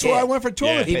store. That's where I went for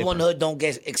toilet paper. People in the hood don't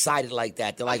get excited like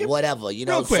that. They're like, whatever, you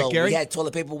know. Real quick, so Gary. we had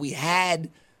toilet paper. We had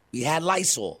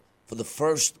Lysol for the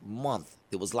first month.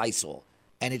 It was Lysol,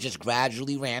 and it just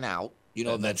gradually ran out. You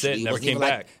know, And that's eventually it. Never wasn't came even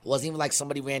back. Like, it wasn't even like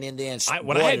somebody ran in there and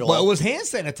when I bought had- it all. Well, it was hand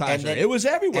sanitizer. It was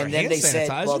everywhere. And then hand they said,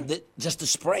 sanitizer. well, just a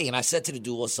spray. And I said to the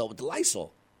dude, what's up with the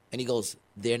Lysol? And he goes,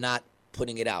 they're not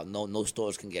putting it out. No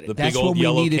stores can get it. The That's big old when we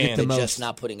yellow needed can. it the They're most. just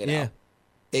not putting it Yeah.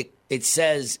 out. It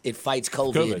says it fights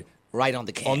COVID, right on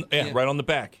the can. Right on the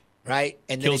back. Right?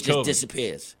 And then Kills it just COVID.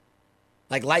 disappears.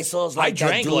 Like Lysol's like I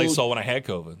drank that dude. Lysol when I had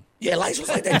COVID. Yeah, Lysol's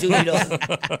like that dude. You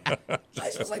know,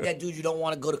 Lysol's like that dude you don't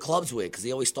want to go to clubs with because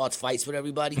he always starts fights with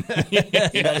everybody. You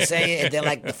know what I'm saying? And then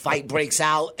like the fight breaks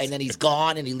out, and then he's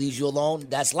gone, and he leaves you alone.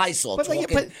 That's Lysol. But,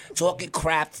 like, Talking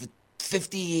crap for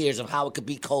 50 years of how it could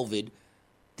be COVID.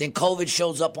 Then COVID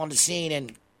shows up on the scene,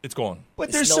 and It's gone. But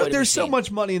It's there's nowhere to be so seen.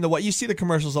 much money in the what you see the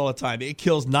commercials all the time. It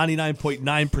kills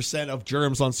 99.9% of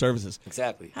germs on surfaces.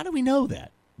 exactly. How do we know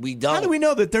that? We don't. How do we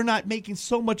know that they're not making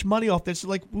so much money off this?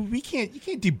 Like you can't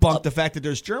debunk the fact that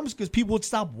there's germs because people would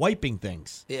stop wiping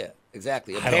things. Yeah,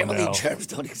 exactly. don't Apparently, know. germs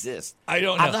don't exist. I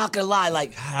don't know. I'm not gonna lie.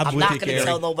 Like I'm I'm with not you, gonna Gary.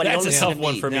 tell nobody. That's don't a listen tough to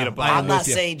one me. for me No, to buy. I'm I'm not with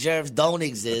you. saying germs don't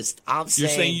exist. I'm You're saying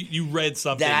saying you read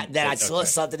something that I saw okay.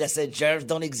 something that said germs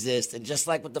don't exist, and just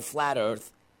like with the flat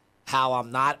Earth, how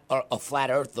I'm not a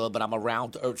flat earther, but I'm a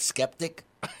round Earth skeptic.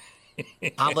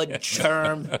 I'm a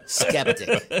germ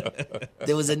skeptic.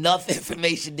 There was enough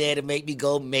information there to make me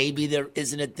go, maybe there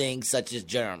isn't a thing such as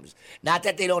germs. Not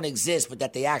that they don't exist, but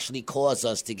that they actually cause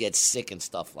us to get sick and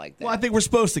stuff like that. Well, I think we're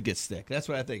supposed to get sick. That's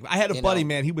what I think. I had a You buddy, know?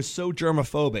 man. He was so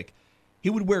germophobic.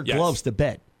 He would wear Yes. gloves to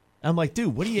bed. I'm like,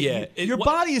 dude, what do you? Yeah, your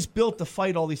body is built to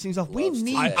fight all these things off. We Gloves to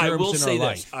need bed. germs I will in say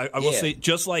our this. life. I will Yeah. say,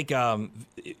 just like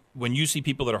when you see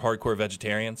people that are hardcore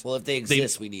vegetarians. Well, if they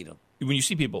exist, we need them. When you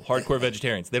see people, hardcore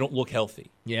vegetarians, they don't look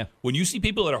healthy. Yeah. When you see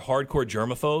people that are hardcore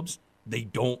germaphobes, they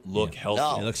don't look healthy.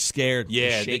 No. They look scared. Yeah,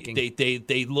 They're shaking.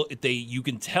 they look. You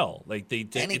can tell. Like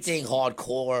Anything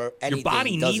hardcore, anything your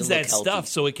body doesn't needs look that healthy. stuff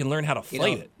so it can learn how to You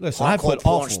fight know, it. Listen, I hardcore put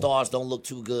porn awful. stars don't look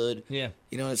too good. Yeah.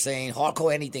 You know what I'm saying?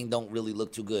 Hardcore anything don't really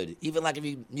look too good. Even like if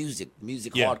you music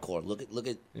Yeah. hardcore. Look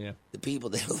at Yeah. the people.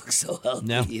 They don't look so healthy.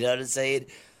 No. You know what I'm saying?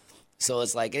 So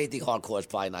it's like anything hardcore is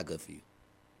probably not good for you.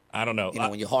 I don't know. You know,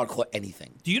 when you're hardcore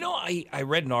anything. Do you know, I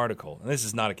read an article, and this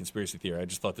is not a conspiracy theory, I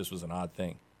just thought this was an odd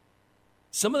thing.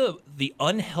 Some of the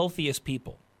unhealthiest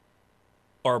people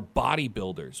are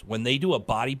bodybuilders. When they do a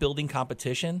bodybuilding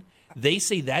competition, they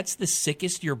say that's the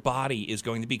sickest your body is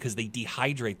going to be because they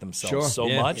dehydrate themselves Sure, so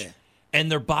yeah. much, Yeah.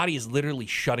 and their body is literally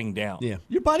shutting down. Yeah.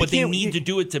 Your body But they can't- need to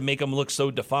do it to make them look so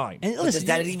defined. And But listen, does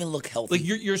that even look healthy?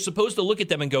 Like you're supposed to look at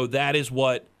them and go, that is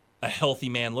what a healthy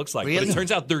man looks like. But Really? it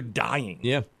turns out they're dying.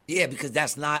 yeah. yeah, because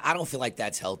that's not. I don't feel like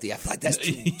that's healthy. I feel like that's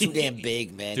too damn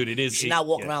big, man. Dude, it is- You should not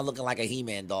walk yeah. around looking like a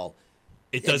He-Man doll.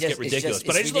 It does just- get it's ridiculous, just-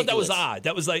 but I it's just thought that was ridiculous. odd.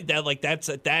 That was like that. Like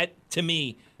that to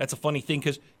me, that's a funny thing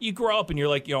because you grow up and you're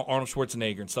like, Arnold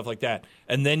Schwarzenegger and stuff like that,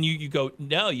 and then you go,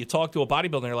 no, you talk to a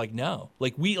bodybuilder and they're like, no,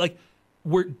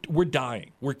 we're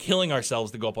dying, we're killing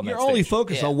ourselves to go up on You're that only stage.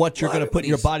 focused Yeah. on what you're Well, going to put in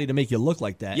your everybody's- body to make you look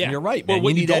like that. Yeah, And you're right, Well, man.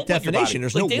 when you need that don't want your definition. body.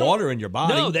 There's Like, no they don't- water in your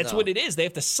body. No, that's No. what it is. They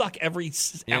have to suck every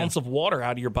ounce of water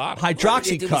out of your body. They do the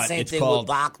Hydroxycut, same it's thing called.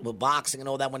 with boxing and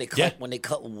all that. When they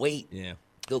cut weight, Yeah.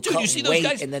 they'll Dude, cut you see those weight,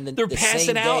 guys? and then They're the passing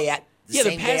same out. day Yeah, they're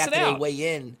same day passing after out. they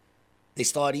weigh in, they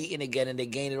start eating again and they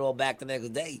gain it all back the next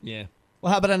day. Yeah.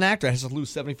 Well, how about an actor has to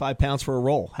lose 75 pounds for a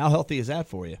role? How healthy is that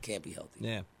for you? Can't be healthy.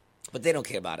 Yeah. But they don't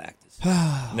care about actors.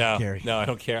 No, Gary. no, I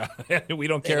don't care. We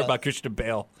don't care don't. about Christian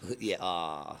Bale.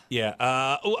 Yeah.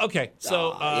 Yeah. Okay.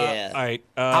 So, yeah. all right.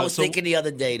 I was so- thinking the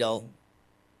other day though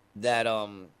that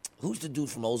who's the dude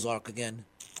from Ozark again?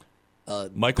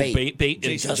 Michael Bate,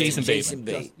 Jason Jason Bateman.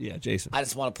 Bateman. Yeah, Jason. I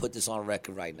just want to put this on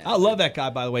record right now. I love that guy,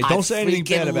 by the way. Don't I say anything freaking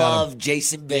bad about love him.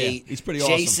 Jason Bate. he's pretty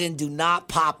awesome. Jason, do not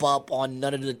pop up on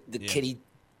none of the kitty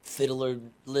fiddler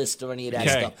list or any of that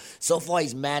Okay. stuff. So far,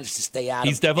 he's managed to stay out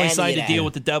He's of definitely any signed of a that. deal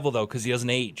with the devil, though, because he doesn't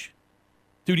age.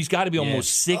 Dude, he's got to be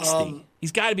almost 60.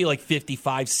 He's got to be like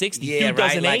 55, 60. Yeah, Dude right.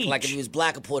 doesn't age. Like if he was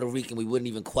black or Puerto Rican, we wouldn't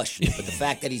even question it. But the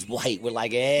fact that he's white, we're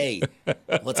like, hey,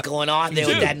 what's going on there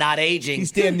with Dude, that not aging?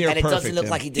 he's damn near and it doesn't perfect, look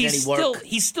Tim. like he did any work.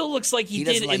 He still looks like he He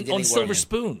did doesn't like he did on any Silver work.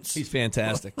 Spoons. He's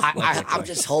fantastic. I'm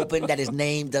just hoping that his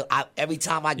name. Every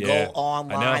time I Yeah, go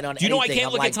online I know. on Do you know I anything, can't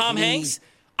I'm look like, at Tom please, Hanks?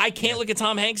 I can't look at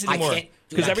Tom Hanks I anymore. can't.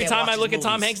 Because I every can't time I watch look his at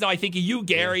Tom movies. Hanks, now I think of you,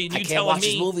 Gary, and I you can't telling watch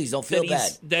me his movies. Don't feel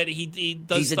that he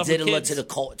does He's a stuff with diddler kids. to the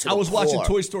core. I was watching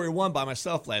Toy Story 1 by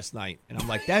myself last night, and I'm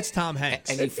like, that's Tom Hanks.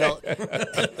 And you felt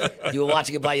you were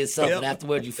watching it by yourself, and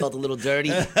afterwards you felt a little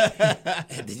dirty.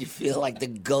 And did you feel like the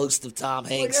ghost of Tom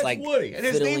Hanks, Like, that's Woody, and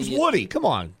his fiddling name's you- Woody. Come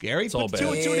on, Gary, all put two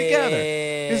bad. and two together.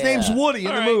 His name's Woody in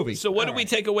All the right, movie. So what did we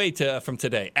take away from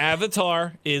today?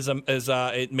 Avatar is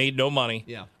it made no money.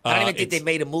 Yeah. I don't even think it's- they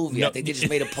made a movie. I think they just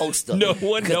made a poster. No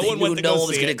one Because they went knew to no go one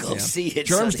was see going it. to go see it.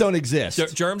 Germs so don't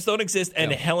exist. Germs don't exist,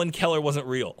 and Helen Keller wasn't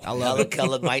real. I love Helen it.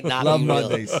 Keller might not Love be real.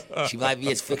 Mondays. She might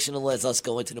be as fictional as us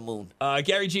going to the moon.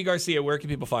 Gary G. Garcia, where can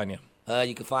people find you?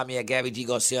 You can find me at Gary G.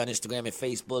 Garcia on Instagram and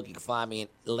Facebook. You can find me in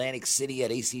Atlantic City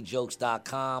at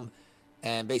acjokes.com.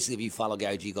 And basically, if you follow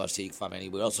Gary G. Garcia, you can find me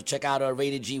anywhere. Also, check out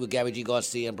Rated G with Gary G.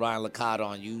 Garcia and Brian Licata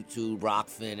on YouTube,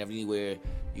 Rockfin, everywhere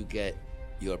you get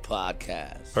your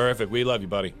podcast. Perfect. We love you,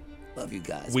 buddy. Love you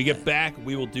guys. We man. get back,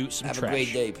 we will do some Have trash. a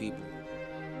great day, people.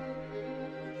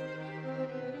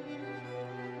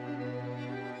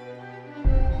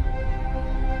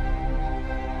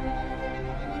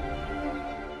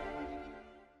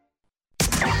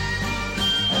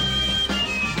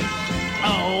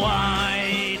 Oh,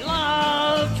 I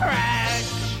love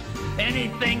trash.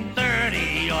 Anything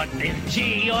dirty or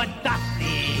dingy or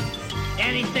dusty.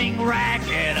 Anything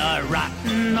ragged or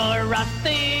rotten or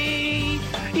rusty.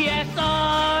 Yes,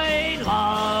 I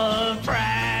love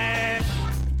trash.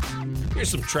 Here's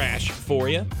some trash for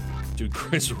you. Dude,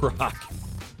 Chris Rock.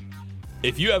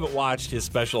 If you haven't watched his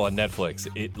special on Netflix,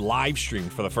 it live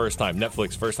streamed for the first time.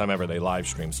 Netflix, first time ever, they live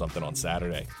streamed something on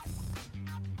Saturday.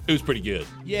 It was pretty good.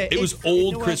 Yeah, it was it's-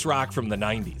 old you know Chris Rock from the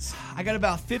 90s. I got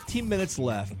about 15 minutes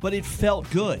left, but it felt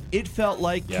good. It felt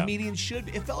like Yeah. comedians should.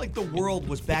 It felt like the world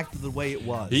was back to the way it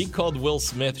was. He called Will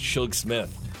Smith Shug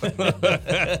Smith.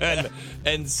 I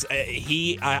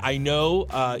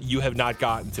know you have not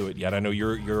gotten to it yet. I know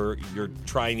you're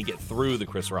trying to get through the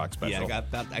Chris Rock special. Yeah, I got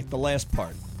about like the last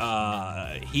part.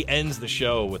 He ends the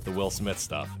show with the Will Smith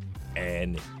stuff,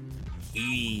 and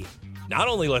he not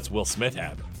only lets Will Smith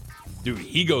have it, dude,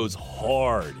 he goes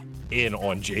hard in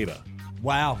on Jada.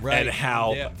 Wow, right. And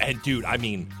how, Yeah. and dude, I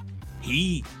mean,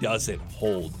 he doesn't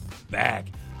hold back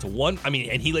to one. I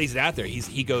mean, and he lays it out there.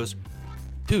 He goes,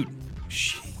 dude,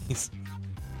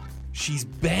 she's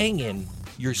banging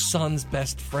your son's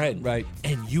best friend, Right.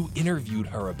 And you interviewed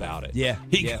her about it. Yeah,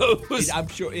 He yeah. goes, I'm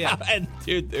sure, yeah. And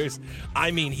dude,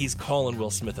 he's calling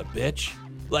Will Smith a bitch.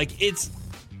 Like it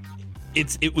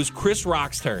was Chris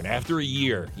Rock's turn after a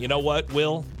year. You know what,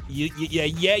 Will?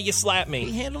 You slapped me.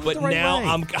 He handled it but the right now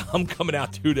way. I'm coming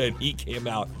out, dude, and he came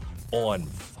out on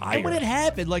fire. And when it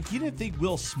happened, like, you didn't think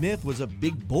Will Smith was a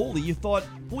big bully. You thought,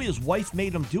 boy, his wife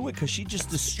made him do it because she just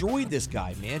destroyed this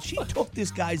guy, man. She took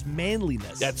this guy's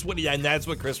manliness. That's what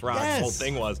Chris Rock's Yes. whole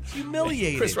thing was.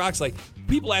 Humiliated. Chris Rock's like,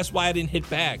 people ask why I didn't hit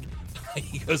back.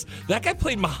 He goes, that guy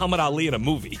played Muhammad Ali in a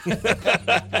movie.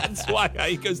 That's why.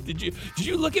 He goes, did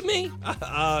you look at me?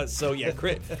 So yeah,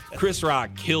 Chris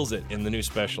Rock kills it in the new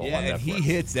special yeah, on and Netflix. he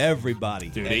hits everybody.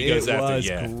 Dude, and he goes it after was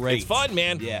yeah. great. It's fun,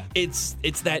 man. Yeah. It's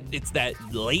that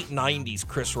late '90s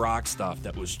Chris Rock stuff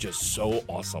that was just so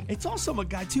awesome. It's also a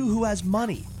guy, too, who has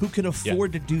money, who can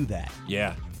afford to do that.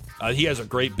 Yeah. He has a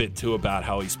great bit, too, about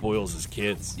how he spoils his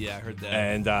kids. Yeah, I heard that.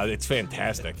 And it's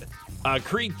fantastic.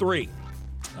 Creed 3.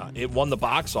 It won the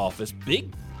box office.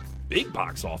 Big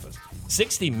box office.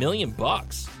 $60 million.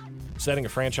 Setting a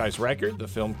franchise record. The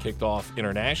film kicked off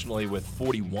internationally with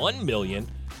 $41 million,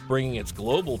 bringing its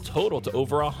global total to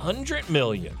over $100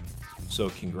 million. So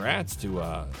congrats to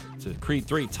Creed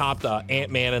 3. Topped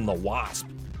Ant-Man and the Wasp,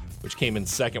 which came in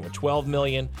second with $12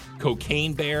 million.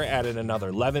 Cocaine Bear added another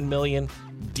 $11 million.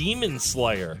 Demon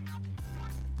Slayer.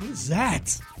 What is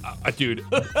that? Dude,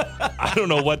 I don't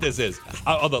know what this is.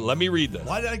 Hold on, let me read this.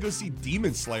 Why did I go see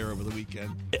Demon Slayer over the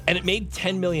weekend? And it made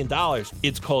 $10 million.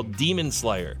 It's called Demon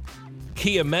Slayer.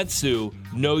 Kiyometsu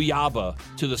no Yaba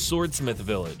to the Swordsmith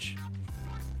Village.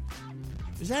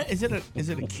 Is it a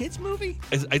kids movie?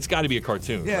 It's got to be a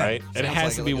cartoon, Yeah. right? And it Sounds has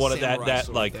like to a- be like a one of samurai that sort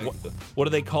of like thing. what do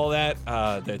they call that?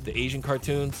 The Asian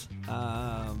cartoons.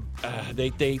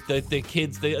 The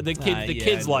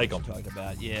kids like them. Talking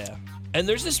about, yeah. And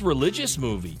there's this religious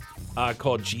movie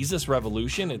called Jesus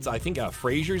Revolution. It's I think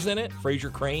Frasier's in it.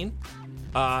 Frasier Crane.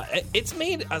 It's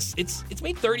made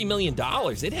 $30 million.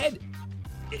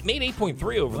 It made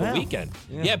 8.3 over the Wow. weekend.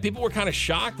 Yeah, people were kind of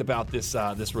shocked about this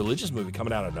religious movie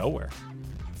coming out of nowhere.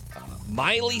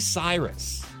 Miley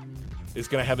Cyrus is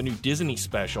going to have a new Disney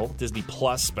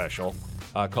Plus special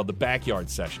called The Backyard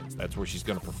Sessions. That's where she's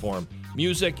going to perform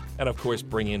music and, of course,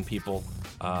 bring in people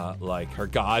like her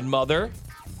godmother,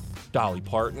 Dolly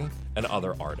Parton, and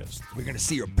other artists. We're going to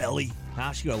see her belly.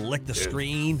 Huh? She's going to lick the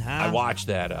screen. Huh? I watched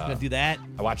that. Going to do that?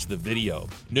 I watched the video.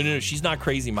 No. She's not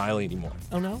Crazy Miley anymore.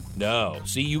 Oh, no? No.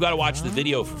 See, you got to watch the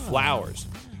video for Flowers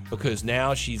because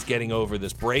now she's getting over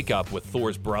this breakup with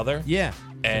Thor's brother. Yeah.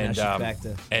 And now she's back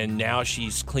to... and now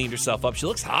she's cleaned herself up. She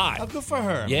looks hot. Oh, good for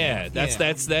her. Yeah, that's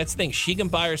the thing. She can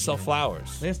buy herself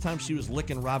flowers. Last time she was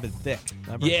licking Robin Thicke.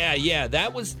 Remember? Yeah,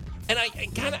 that was. And I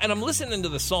kind of, and I'm listening to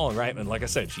the song, right? And like I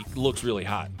said, she looks really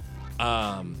hot.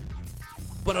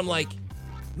 But I'm like,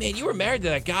 man, you were married to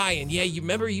that guy, and yeah, you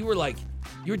remember you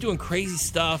were doing crazy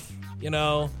stuff, you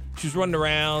know. She was running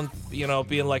around, you know,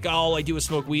 being like, oh, all I do is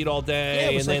smoke weed all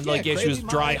day, and then she was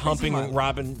dry humping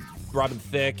Robin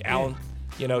Thicke, Alan.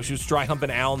 You know, she was dry humping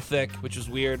Alan Thicke, which is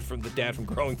weird from the dad from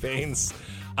Growing Pains.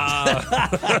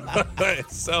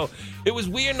 So it was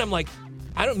weird, and I'm like,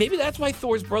 maybe that's why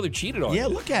Thor's brother cheated on you. Yeah,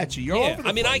 look at you. You're all over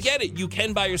the place. I get it. You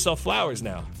can buy yourself flowers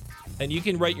now, and you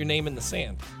can write your name in the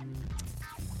sand.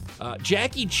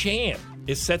 Jackie Chan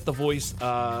is set to voice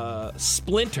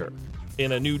Splinter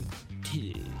in a new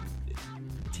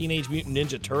Teenage Mutant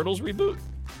Ninja Turtles reboot.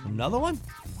 Another one?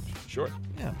 Sure.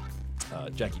 Yeah.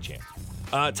 Jackie Chan.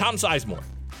 Tom Sizemore.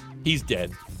 He's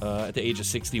dead at the age of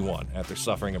 61 after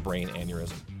suffering a brain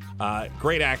aneurysm.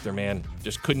 Great actor, man.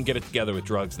 Just couldn't get it together with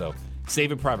drugs, though.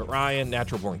 Saving Private Ryan,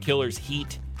 Natural Born Killers,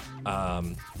 Heat.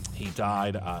 He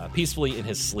died peacefully in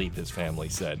his sleep, his family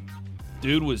said.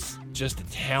 Dude was just a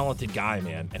talented guy,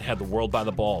 man, and had the world by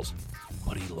the balls.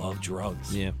 But he loved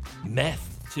drugs. Yeah.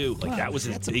 Meth, too. Like, that was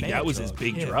his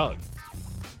big drug.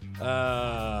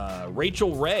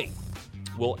 Rachel Ray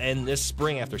will end this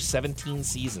spring after 17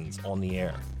 seasons on the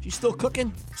air. She's still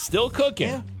cooking? Still cooking.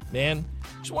 Yeah. Man,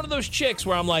 she's one of those chicks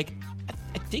where I'm like,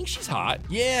 I think she's hot.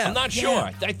 Yeah. I'm not sure.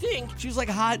 I think. She's like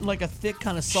hot in like a thick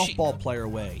kind of softball player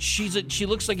way. She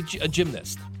looks like a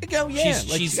gymnast. Oh, yeah.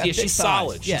 She's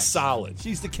solid. Yes. She's solid.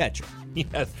 She's the catcher.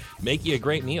 Yes. Make you a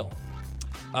great meal.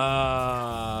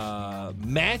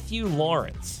 Matthew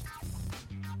Lawrence.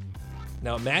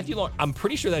 Now, Matthew Lawrence, I'm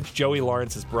pretty sure that's Joey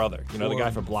Lawrence's brother. You know, the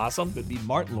guy from Blossom? Could be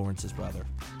Martin Lawrence's brother.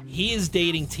 He is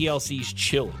dating TLC's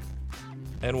Chili.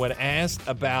 And when asked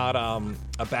about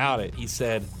it, he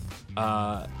said,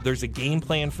 there's a game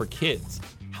plan for kids.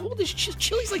 How old is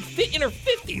Chili's like in her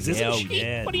 50s, isn't she?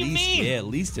 Yeah, what do you mean? Yeah, at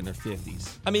least in her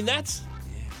 50s. I mean, that's...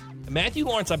 Matthew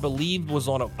Lawrence, I believe, was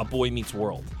on a Boy Meets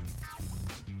World.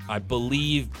 I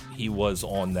believe he was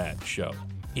on that show.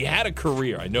 He had a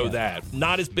career, I know that.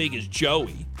 Not as big as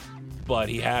Joey, but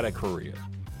he had a career.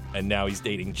 And now he's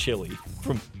dating Chili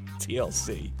from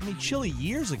TLC. I mean, Chili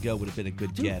years ago would have been a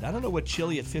good get. I don't know what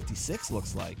Chili at 56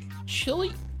 looks like.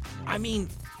 Chili, I mean,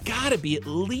 gotta be at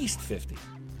least 50.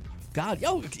 God,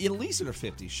 at least in her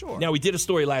 50s, sure. Now, we did a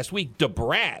story last week.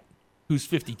 DeBrat, who's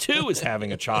 52, is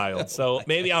having a child. So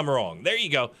maybe I'm wrong. There you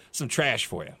go. Some trash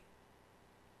for you.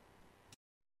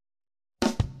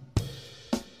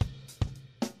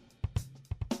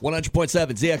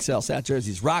 .7 ZXL, South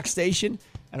Jersey's rock station.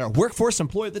 And our workforce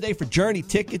employee of the day for Journey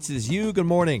tickets is you. Good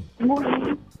morning. Good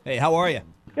morning. Hey, how are you?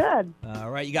 Good.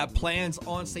 All right, you got plans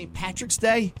on St. Patrick's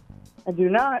Day? I do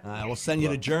not. We'll send you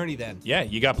to Journey then. Yeah,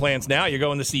 you got plans now. You're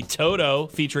going to see Toto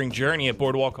featuring Journey at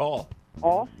Boardwalk Hall.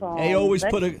 Awesome. They always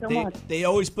Thank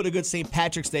always put a good St.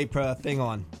 Patrick's Day thing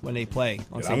on when they play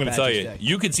on St. Patrick's Day. I'm going to tell you,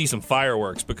 you could see some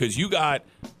fireworks because you got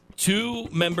two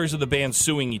members of the band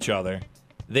suing each other.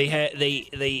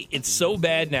 It's so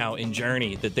bad now in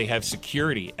Journey that they have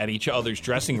security at each other's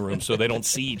dressing rooms so they don't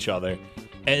see each other.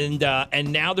 And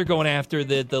now they're going after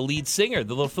the lead singer,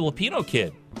 the little Filipino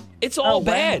kid. It's all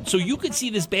bad. Wow. So you could see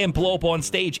this band blow up on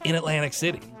stage in Atlantic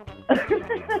City.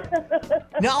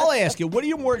 Now I'll ask you, what are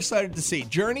you more excited to see,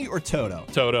 Journey or Toto?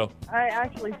 Toto. I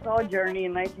actually saw Journey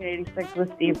in 1986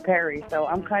 with Steve Perry, so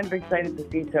I'm kind of excited to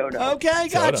see Toto. Okay,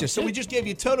 gotcha. So we just gave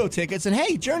you Toto tickets, and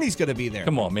hey, Journey's going to be there.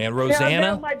 Come on, man. Rosanna?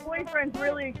 Yeah, my boyfriend's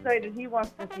really excited. He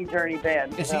wants to see Journey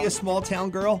band. Is he a small-town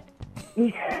girl? He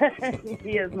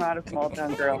is not a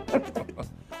small-town girl.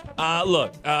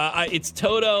 Look, it's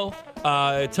Toto.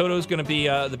 Toto's going to be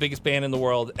the biggest band in the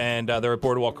world, and they're at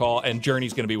Boardwalk Hall, and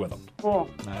Journey's going to be with them. Cool.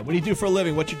 What do you do for a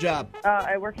living? What's your job?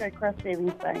 I work at Crest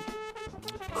Savings Bank.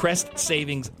 Crest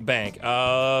Savings Bank.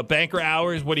 Banker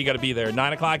hours, what do you got to be there?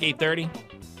 9 o'clock, 8:30?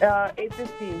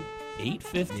 8:15.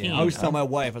 8:15. Yeah, I always tell my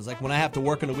wife, I was like, when I have to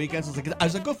work on the weekends, I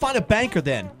was like, go find a banker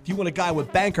then. If you want a guy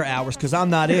with banker hours, because I'm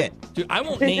not it. Dude, I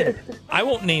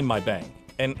won't name my bank.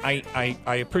 And I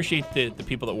appreciate the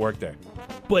people that work there.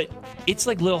 But it's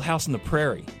like Little House on the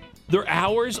Prairie. Their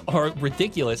hours are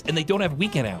ridiculous, and they don't have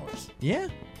weekend hours. Yeah.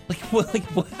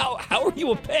 How are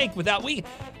you a bank without weekend?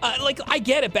 I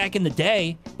get it back in the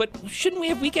day, but shouldn't we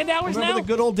have weekend hours Remember now? the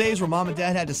good old days where mom and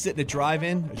dad had to sit in a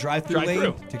drive-through Drive-through.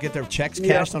 lane to get their checks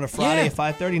cashed on a Friday at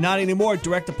 5:30? Not anymore.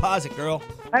 Direct deposit, girl.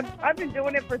 I've been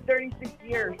doing it for 36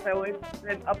 years, so it's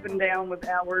been up and down with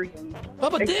hours and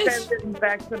But this expenses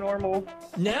back to normal.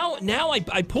 now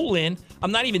I pull in.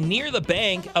 I'm not even near the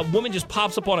bank. A woman just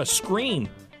pops up on a screen,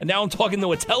 and now I'm talking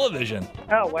to a television.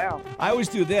 Oh, wow. I always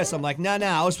do this. I'm like, nah,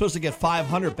 I was supposed to get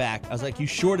 500 back. I was like, you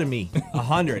shorted me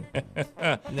 100.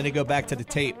 And then they go back to the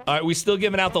tape. All right, we still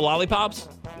giving out the lollipops?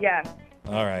 Yeah.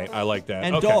 All right, I like that.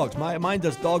 And Okay. dogs. Mine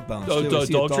does dog bones. Oh, too. I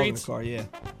see a dog dog treats? in the car, yeah.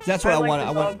 That's what I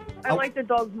want. I like the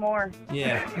dogs more.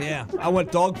 Yeah. I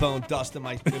want dog bone dust in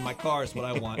my car is what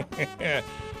I want.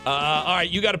 All right,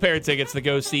 you got a pair of tickets to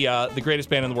go see the greatest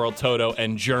band in the world, Toto,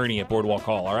 and Journey at Boardwalk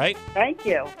Hall, all right? Thank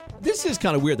you. This is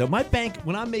kind of weird, though. My bank,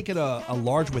 when I'm making a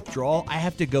large withdrawal, I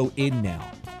have to go in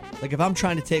now. Like, if I'm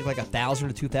trying to take like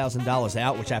 $1,000 to $2,000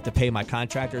 out, which I have to pay my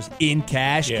contractors in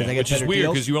cash because I get which is better weird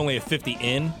deals. because you only have 50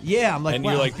 in. Yeah, I'm like, And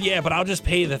wow. you're like, yeah, but I'll just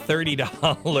pay the $30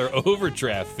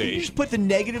 overdraft You fee. just put the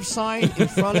negative sign in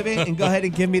front of it and go ahead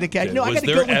and give me the cash. No, I Was got to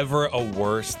there go with ever a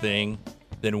worse thing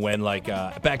than when,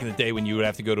 back in the day when you would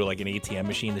have to go to, like, an ATM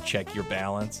machine to check your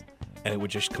balance, and it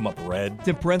would just come up red?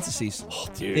 in parentheses. Oh,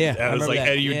 dude. Yeah, I That was remember like, that.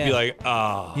 and you'd Yeah. be like,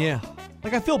 ah. Yeah.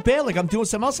 Like, I feel bad. Like, I'm doing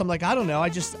something else. I'm like, I don't know.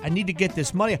 I need to get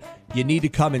this money. You need to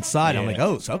come inside. I'm Yeah. like,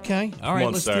 oh, it's okay. All right,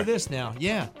 on, let's sir. do this now.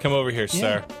 Yeah. Come over here,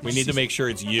 sir. We It's need to just- make sure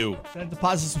it's you. Did I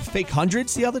deposit some fake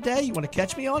hundreds the other day? You want to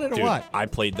catch me on it or Dude, what? I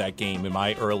played that game in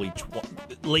my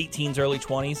late teens, early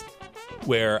 20s,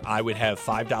 where I would have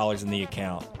 $5 in the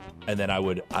account, and then I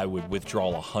would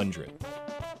withdraw 100.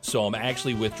 So I'm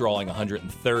actually withdrawing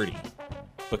 130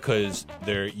 because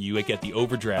you would get the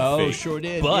overdraft Oh, fee. sure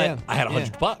did. But Yeah. I had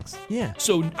 $100. Yeah.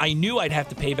 So I knew I'd have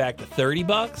to pay back the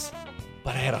 $30,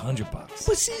 but I had $100.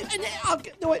 But see, you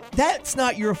know what? That's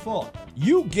not your fault.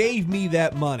 You gave me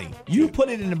that money. You put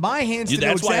it into my hands to know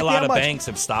That's why exactly a lot how of much. banks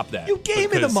have stopped that. You gave me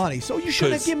the because- money, so you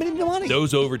shouldn't have because given me the money.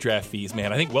 Those overdraft fees,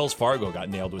 man. I think Wells Fargo got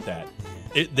nailed with that.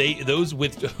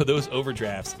 Those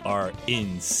overdrafts are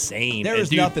insane. There And is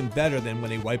dude, nothing better than when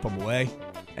they wipe them away.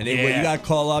 And they, Yeah. you got to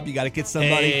call up. You got to get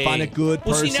somebody, hey. find a good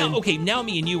Well, person. see now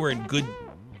me and you are in good,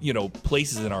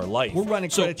 places in our life. We're running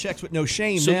credit checks with no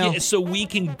shame so, now. yeah, so we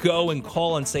can go and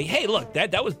call and say, hey, look,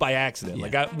 that was by accident.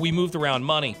 Yeah. We moved around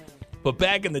money. But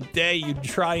back in the day, you'd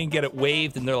try and get it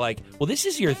waived, and they're like, well, this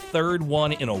is your third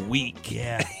one in a week.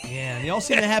 Yeah. And they all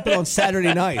seem to happen on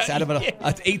Saturday nights out of an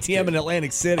ATM in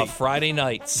Atlantic City. A Friday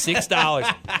night, $6,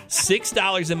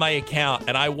 $6 in my account,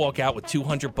 and I walk out with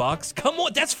 $200. Come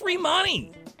on, that's free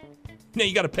money. Now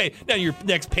you got to pay. Now your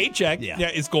next paycheck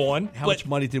is gone. How much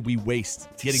money did we waste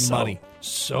getting money?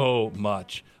 So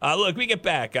much. Look, we get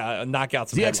back. Knock out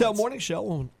some ZXL headlines. Morning Show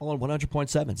on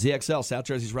 100.7. ZXL, South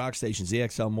Jersey's rock station.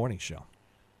 ZXL Morning Show.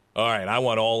 All right, I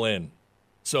want all in.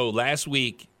 So last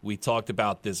week we talked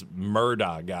about this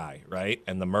Murdaugh guy, right?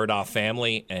 And the Murdaugh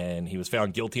family, and he was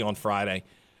found guilty on Friday.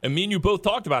 And me and you both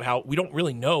talked about how we don't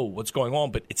really know what's going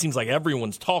on, but it seems like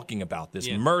everyone's talking about this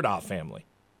Murdaugh family.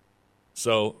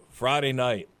 So Friday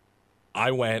night,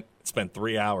 I spent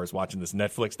 3 hours watching this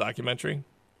Netflix documentary.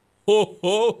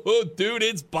 Oh, dude,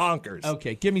 it's bonkers.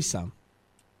 Okay, give me some.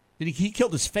 He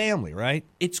killed his family, right?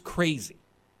 It's crazy.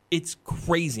 It's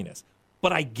craziness.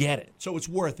 But I get it. So it's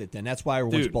worth it then. That's why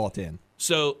everyone's Dude. bought in.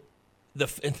 So,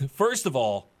 first of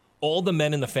all the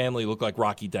men in the family look like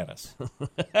Rocky Dennis. All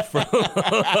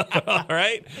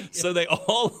right? So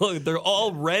they're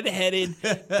all red-headed,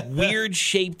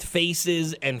 weird-shaped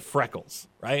faces and freckles,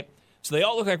 right? So they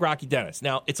all look like Rocky Dennis.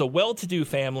 Now, it's a well-to-do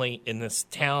family in this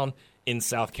town in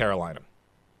South Carolina.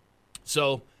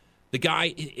 So the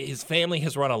guy, his family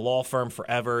has run a law firm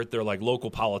forever. They're like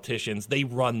local politicians. They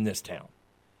run this town.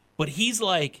 But he's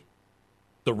like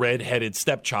the red-headed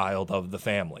stepchild of the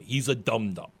family. He's a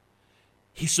dum-dum.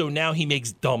 So now he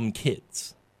makes dumb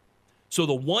kids. So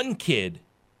the one kid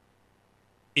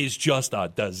is just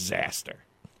a disaster.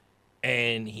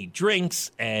 And he drinks,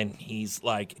 and he's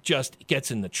like, just gets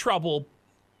into trouble,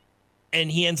 and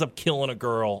he ends up killing a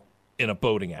girl in a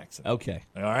boating accident. Okay.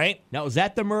 All right? Now, is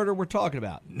that the murder we're talking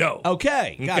about? No.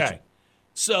 Okay. Gotcha. Okay.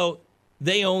 So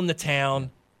they own the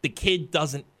town. The kid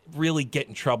doesn't really get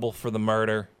in trouble for the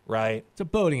murder, right? It's a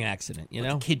boating accident, you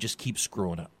know? The kid just keeps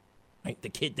screwing up. Right? The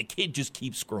kid just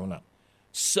keeps screwing up.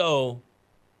 So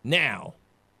now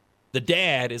the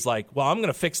dad is like, well, I'm going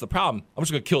to fix the problem. I'm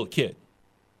just going to kill the kid.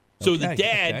 So the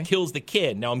dad kills the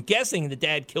kid. Now I'm guessing the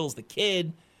dad kills the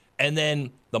kid, and then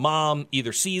the mom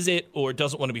either sees it or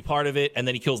doesn't want to be part of it, and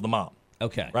then he kills the mom.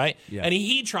 Okay. Right? Yeah. And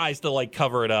he tries to, like,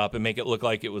 cover it up and make it look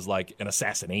like it was, like, an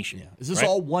assassination. Yeah. Is this right?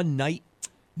 all one night?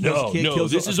 No,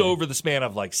 this is over the span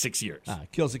of, like, 6 years.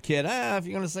 Kills a kid. If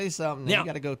you're going to say something, then Now, you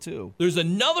got to go, too. There's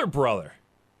another brother,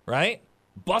 right?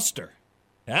 Buster.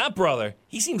 That brother,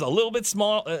 he seems a little bit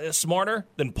smarter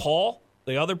than Paul,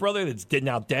 the other brother that's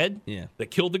now dead,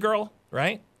 that killed the girl,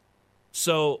 right?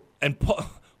 So, and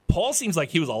Paul seems like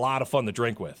he was a lot of fun to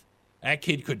drink with. That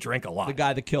kid could drink a lot. The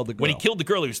guy that killed the girl. When he killed the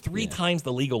girl, he was 3 times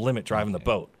the legal limit driving the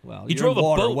boat. Well, he you're drove in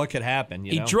water, a boat. What could happen?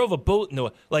 He drove a boat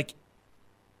into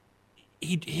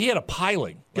he had a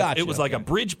piling. Gotcha, It was like a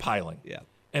bridge piling. Yeah.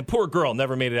 And poor girl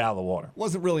never made it out of the water.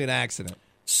 Wasn't really an accident.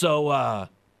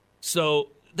 So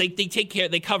they take care.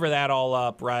 They cover that all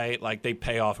up, right? Like they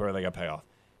pay off whoever they got to pay off.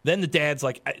 Then the dad's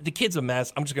like, the kid's a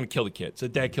mess. I'm just going to kill the kid. So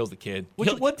the dad kills the kid.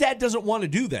 What dad doesn't want to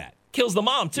do that? Kills the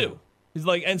mom too. Yeah. He's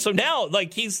like, and so now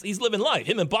like he's living life.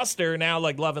 Him and Buster are now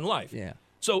like loving life. Yeah.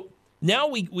 So now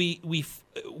we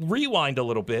rewind a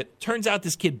little bit. Turns out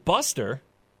this kid Buster,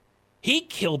 he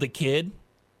killed a kid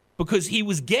because he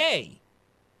was gay,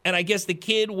 and I guess the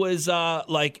kid was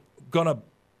like gonna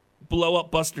blow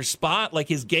up Buster's spot, like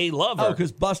his gay lover. Oh,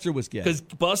 because Buster was gay. Because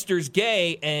Buster's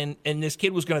gay, and this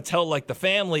kid was going to tell like the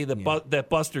family that that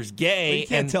Buster's gay. Well, you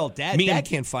can't tell Dad. Dad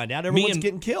can't find out. Everyone's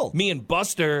getting killed. Me and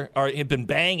Buster have been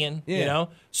banging, you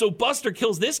know. So Buster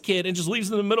kills this kid and just leaves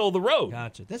him in the middle of the road.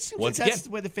 Gotcha. That seems like that's the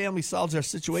way the family solves their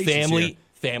situation.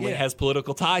 Family has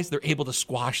political ties. They're able to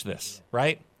squash this,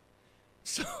 right?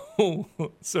 So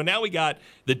now we got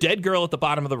the dead girl at the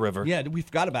bottom of the river. Yeah, we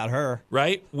forgot about her.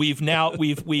 Right? We've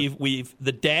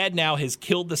the dad now has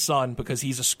killed the son because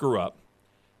he's a screw up.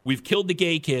 We've killed the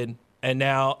gay kid,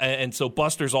 and so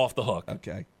Buster's off the hook.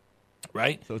 Okay.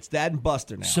 Right? So it's Dad and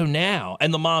Buster now. So now,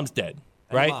 and the mom's dead.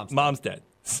 Right? Mom's dead.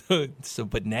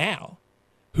 But now,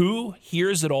 who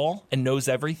hears it all and knows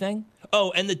everything?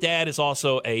 Oh, and the dad is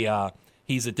also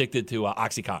he's addicted to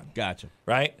Oxycontin. Gotcha.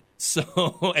 Right?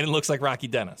 So, and it looks like Rocky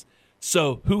Dennis.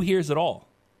 So, who hears it all?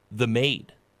 The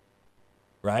maid.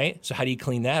 Right? So, how do you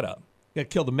clean that up? You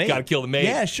got to kill the maid. Got to kill the maid.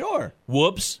 Yeah, sure.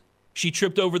 Whoops. She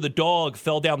tripped over the dog,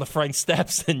 fell down the front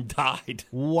steps, and died.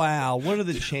 Wow. What are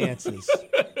the chances?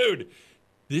 Dude,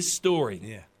 this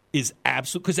story is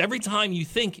absolute. Because every time you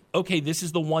think, okay, this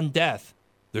is the one death,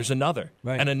 there's another,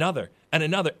 and another, and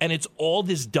another. And it's all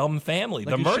this dumb family,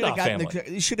 like the Murdoch family.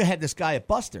 You should have had this guy at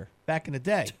Buster back in the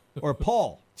day. Or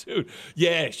Paul. Dude,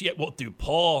 well, dude,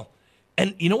 Paul.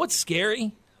 And you know what's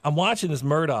scary? I'm watching this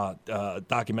Murdoch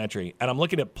documentary, and I'm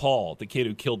looking at Paul, the kid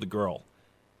who killed the girl.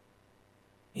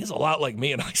 He's a lot like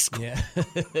me in high school. Yeah.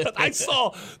 I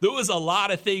saw there was a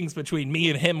lot of things between me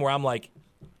and him where I'm like,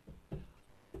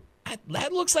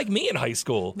 that looks like me in high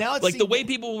school. Now it's like the way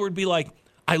people would be like,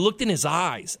 I looked in his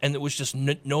eyes, and it was just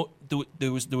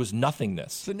there was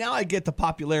nothingness. So now I get the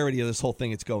popularity of this whole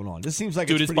thing that's going on. This seems like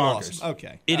Dude, it's pretty bonkers. awesome.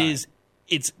 Okay, it is.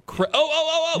 It's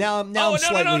oh. Now I'm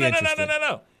slightly interested.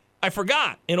 No. I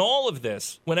forgot. In all of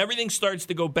this, when everything starts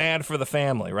to go bad for the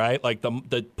family, right? Like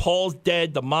the Paul's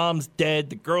dead, the mom's dead,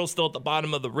 the girl's still at the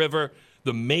bottom of the river,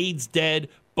 the maid's dead,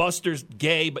 Buster's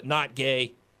gay but not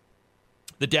gay.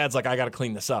 The dad's like, I got to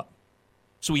clean this up.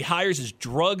 So he hires his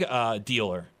drug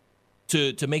dealer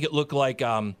to make it look like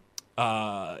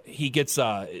he gets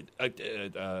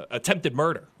attempted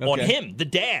murder on him, the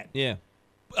dad. Yeah.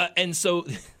 And so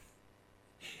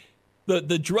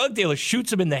the drug dealer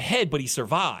shoots him in the head, but he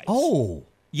survives. Oh.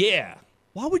 Yeah.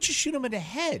 Why would you shoot him in the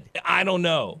head? I don't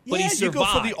know, but he survives. You go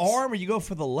for the arm or you go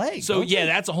for the leg. So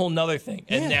that's a whole nother thing.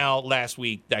 And now last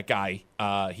week, that guy,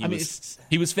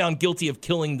 he was found guilty of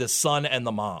killing the son and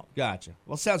the mom. Gotcha.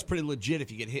 Well, it sounds pretty legit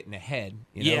if you get hit in the head.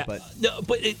 You know, but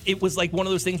it was like one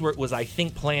of those things where it was, I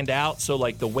think, planned out. So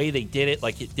like the way they did it,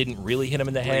 like it didn't really hit him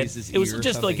in the head. It was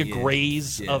just like a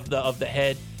graze of the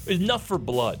head. It was enough for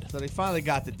blood. So they finally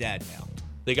got the dad now.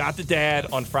 They got the dad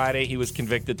on Friday. He was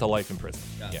convicted to life in prison.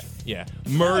 Gotcha. Yeah.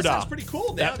 Murdoch. That sounds pretty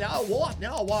cool. Now I'll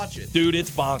watch it. Dude, it's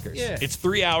bonkers. Yeah. It's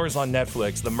 3 hours on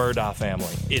Netflix, The Murdoch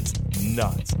Family. It's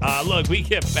nuts. Look, we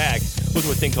get back. Look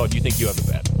at a thing called You Think You Have It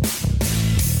Bad.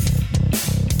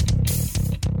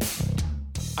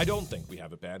 I don't think we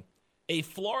have it bad. A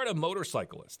Florida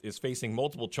motorcyclist is facing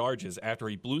multiple charges after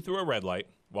he blew through a red light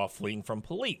while fleeing from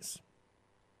police.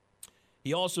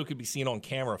 He also could be seen on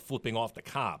camera flipping off the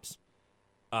cops.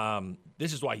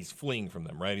 This is why he's fleeing from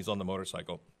them, right? He's on the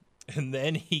motorcycle. And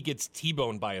then he gets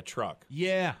T-boned by a truck.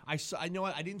 Yeah, I know.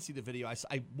 I didn't see the video.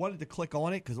 I wanted to click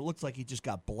on it because it looks like he just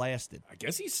got blasted. I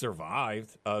guess he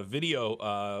survived. Video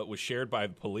was shared by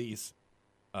the police.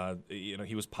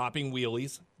 He was popping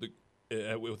wheelies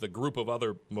with a group of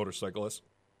other motorcyclists.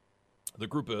 The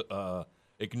group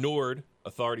ignored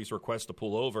authorities' request to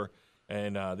pull over,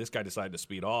 And this guy decided to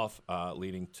speed off,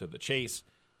 leading to the chase.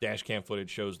 Dash cam footage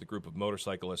shows the group of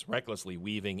motorcyclists recklessly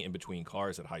weaving in between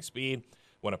cars at high speed.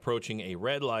 When approaching a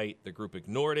red light, the group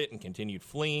ignored it and continued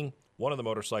fleeing. One of the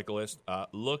motorcyclists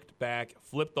looked back,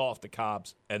 flipped off the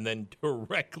cops, and then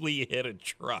directly hit a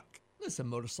truck. Listen,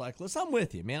 motorcyclist, I'm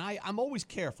with you, man. I'm always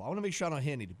careful. I want to make sure I don't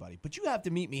hit anybody. But you have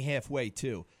to meet me halfway,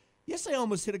 too. Yesterday, I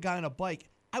almost hit a guy on a bike.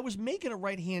 I was making a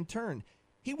right-hand turn.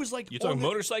 He was like... You talking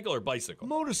motorcycle or bicycle?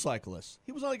 Motorcyclist.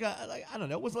 He was like I don't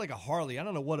know. It wasn't like a Harley. I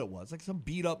don't know what it was. Like some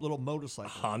beat-up little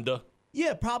motorcycle. Honda?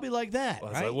 Yeah, probably like that,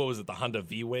 right? Like, what was it, the Honda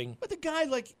V-Wing? But the guy,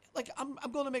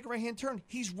 I'm going to make a right-hand turn.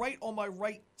 He's right on my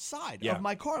right side of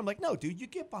my car. I'm like, no, dude, you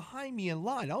get behind me in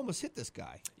line. I almost hit this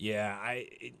guy. Yeah,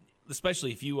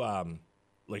 especially if you,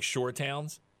 like shore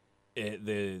towns,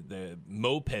 the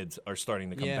mopeds are starting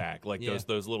to come back. Like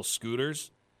those little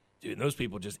scooters. Dude, and those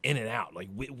people just in and out. Like,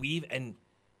 weave, and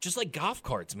just like golf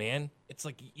carts, man. It's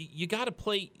like, you got to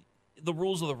play the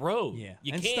rules of the road. Yeah,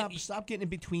 you and can't stop getting in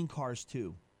between cars,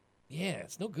 too. Yeah,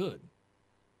 it's no good.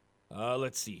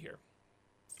 Let's see here.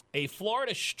 A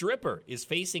Florida stripper is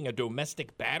facing a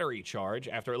domestic battery charge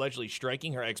after allegedly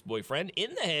striking her ex-boyfriend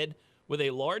in the head with a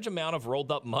large amount of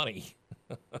rolled-up money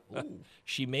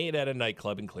she made at a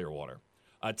nightclub in Clearwater.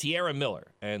 Tiara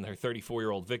Miller and her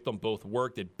 34-year-old victim both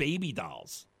worked at Baby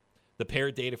Dolls. The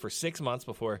pair dated for 6 months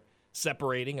before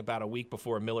separating about a week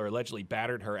before Miller allegedly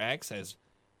battered her ex. As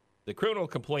the criminal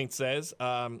complaint says,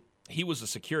 he was a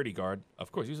security guard.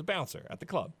 Of course, he was a bouncer at the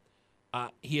club.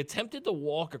 He attempted to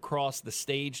walk across the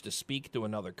stage to speak to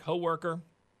another coworker.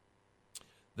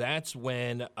 That's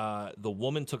when the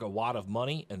woman took a wad of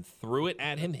money and threw it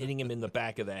at him, hitting him in the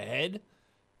back of the head.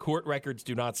 Court records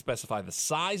do not specify the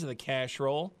size of the cash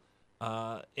roll.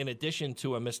 In addition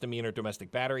to a misdemeanor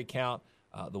domestic battery count,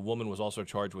 the woman was also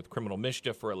charged with criminal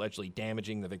mischief for allegedly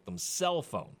damaging the victim's cell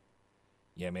phone.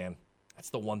 Yeah, man, that's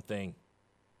the one thing.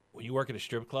 When you work at a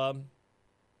strip club,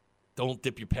 don't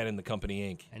dip your pen in the company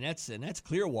ink. And that's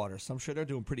Clearwater, so I'm sure they're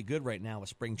doing pretty good right now with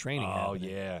spring training. Oh,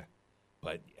 yeah.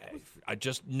 But I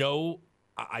just know,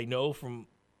 I know from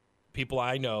people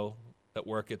I know that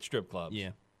work at strip clubs.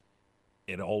 Yeah.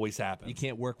 It always happens. You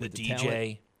can't work with the DJ,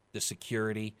 talent. the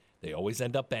security. They always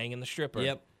end up banging the stripper.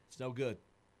 Yep. It's no good.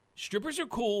 Strippers are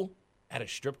cool at a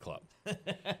strip club.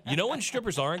 You know when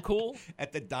strippers aren't cool?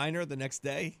 At the diner the next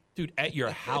day? Dude, at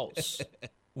your house.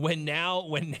 When now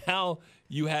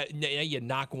you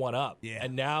knock one up. Yeah.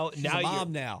 And now She's a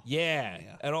mom now. Yeah.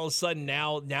 And all of a sudden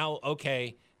now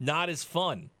okay, not as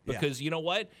fun. Because you know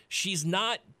what? She's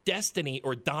not Destiny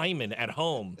or Diamond at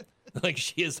home like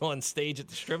she is on stage at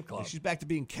the strip club. She's back to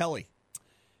being Kelly.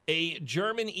 A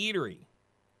German eatery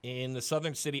in the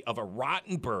southern city of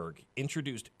Rottenburg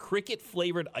introduced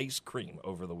cricket-flavored ice cream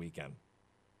over the weekend.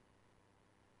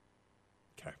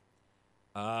 Okay.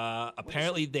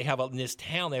 Apparently, in this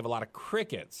town, they have a lot of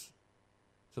crickets.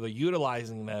 So they're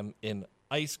utilizing them in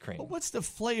ice cream. But what's the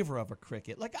flavor of a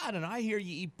cricket? Like, I don't know. I hear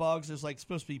you eat bugs. There's,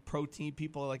 supposed to be protein.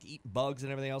 People like eat bugs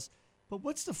and everything else. But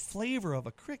what's the flavor of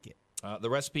a cricket? The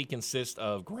recipe consists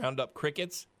of ground-up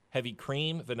crickets, heavy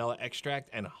cream, vanilla extract,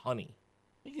 and honey.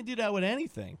 You can do that with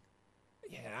anything.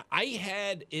 Yeah, I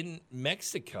had in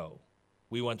Mexico,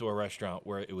 we went to a restaurant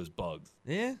where it was bugs.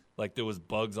 Yeah? Like there was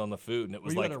bugs on the food. And it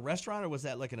was Were you at a restaunt or was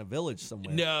that like in a village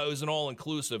somewhere? No, it was an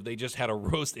all-inclusive. They just had a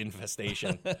roach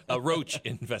infestation. Yeah,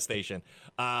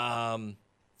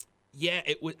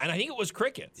 it was, and I think it was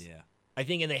crickets. Yeah. I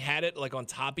think, and they had it like on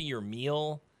top of your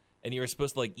meal, and you were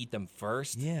supposed to like eat them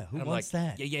first. Yeah, who and wants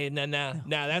that? Yeah, no,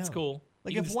 that's cool.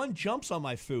 Like You if can one jumps on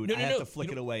my food, I have to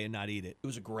flick it away and not eat it. It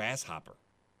was a grasshopper.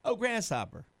 Oh,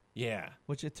 grasshopper. Yeah.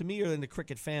 Which to me are in the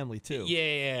cricket family too.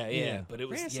 Yeah. But it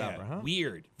was grasshopper, huh?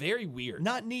 Weird. Very weird.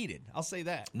 Not needed. I'll say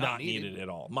that. Not needed at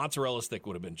all. Mozzarella stick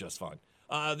would have been just fine.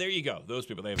 There you go. Those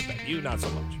people, they have it back. You, not so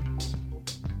much.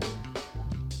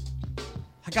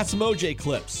 I got some OJ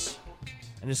clips.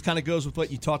 And this kind of goes with what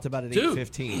you talked about at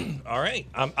 8:15. All right.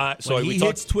 So when he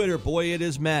hits Twitter, boy, it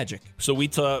is magic. So we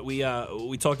talked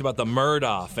about the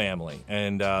Murdaugh family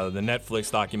and the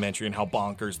Netflix documentary and how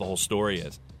bonkers the whole story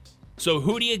is. So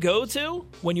who do you go to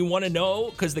when you want to know?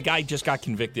 Because the guy just got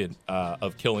convicted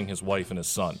of killing his wife and his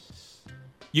son.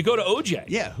 You go to OJ.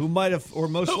 Yeah, who might have or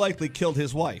most likely killed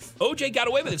his wife. OJ got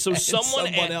away with it. So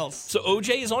someone else. So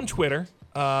OJ is on Twitter.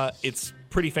 It's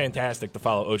pretty fantastic to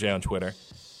follow OJ on Twitter.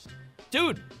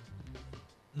 Dude,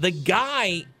 the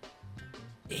guy,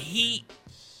 he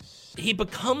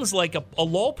becomes like a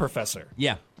law professor.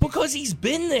 Yeah. Because he's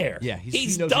been there. Yeah, he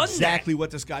knows done exactly what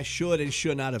this guy should and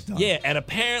should not have done. Yeah, and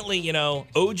apparently,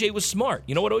 OJ was smart.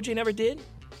 You know what OJ never did?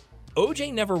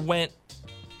 OJ never went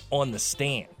on the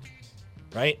stand.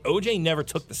 right? OJ never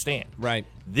took the stand. Right.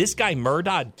 This guy,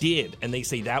 Murdaugh, did, and they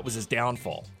say that was his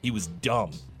downfall. He was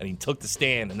dumb, and he took the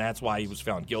stand, and that's why he was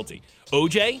found guilty.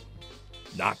 OJ,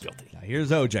 not guilty. Now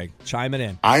here's OJ chiming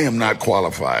in. I am not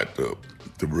qualified to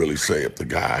really say if the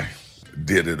guy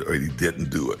did it or he didn't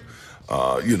do it.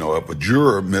 If a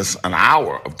juror missed an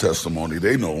hour of testimony,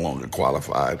 they no longer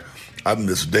qualified. I've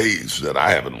missed days that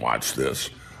I haven't watched this.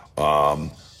 But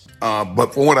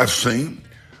from what I've seen,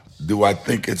 do I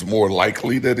think it's more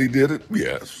likely that he did it?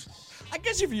 Yes. I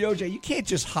guess if you're OJ, you can't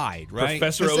just hide, right?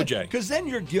 Professor OJ. Because then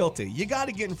you're guilty. You got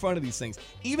to get in front of these things,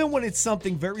 even when it's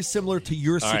something very similar to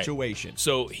your situation. Right.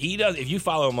 So he does. If you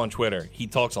follow him on Twitter, he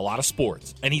talks a lot of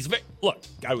sports, and he's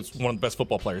guy was one of the best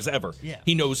football players ever. Yeah.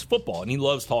 He knows football, and he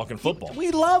loves talking football.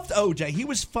 We loved OJ. He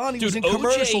was fun. He was in OJ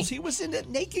commercials. He was in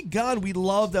Naked Gun. We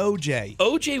loved OJ.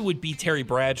 OJ would be Terry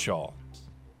Bradshaw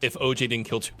if OJ didn't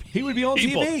kill two people. He would be on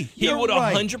TV. He would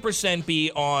right. 100%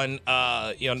 be on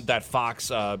that Fox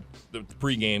the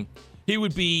pregame. He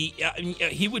would be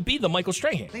the Michael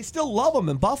Strahan. They still love him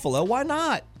in Buffalo. Why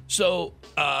not? So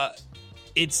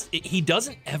he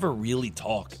doesn't ever really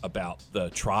talk about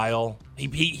the trial.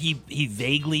 He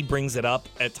vaguely brings it up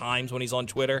at times when he's on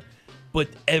Twitter, but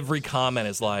every comment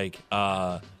is like,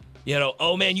 oh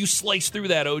man, you sliced through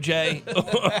that, OJ,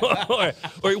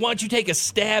 or why don't you take a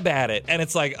stab at it? And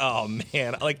it's like, oh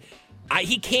man,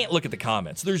 he can't look at the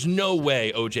comments. There's no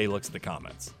way OJ looks at the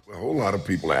comments. A whole lot of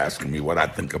people are asking me what I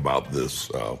think about this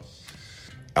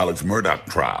Alex Murdaugh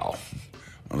trial.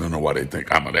 I don't know why they think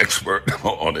I'm an expert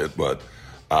on it, but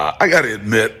I got to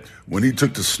admit, when he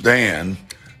took the stand,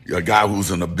 a guy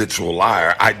who's an habitual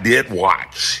liar, I did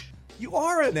watch. You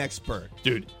are an expert.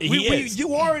 Dude, is.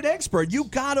 You are an expert. You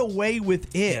got away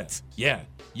with it. Yeah.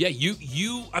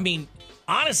 I mean,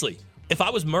 honestly, if I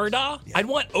was Murdaugh, I'd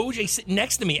want OJ sitting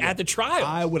next to me at the trial.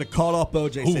 I would have called up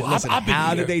OJ and said, listen,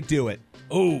 how did they do it?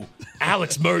 Oh,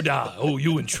 Alex Murdaugh. Oh,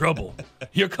 you in trouble.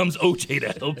 Here comes OJ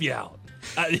to help you out.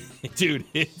 Dude,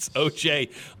 it's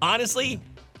OJ. Honestly,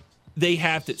 they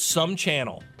have to, some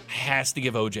channel has to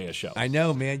give OJ a show. I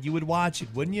know, man. You would watch it,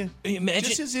 wouldn't you? Imagine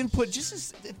just his input, just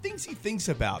his things he thinks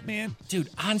about, man. Dude,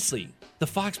 honestly, the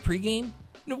Fox pregame.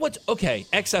 Okay?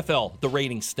 XFL, the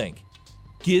ratings stink.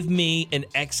 Give me an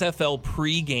XFL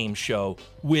pregame show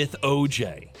with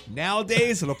OJ.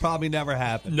 Nowadays, it'll probably never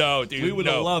happen. No, dude. We would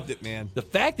have loved it, man. The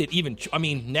fact that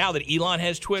now that Elon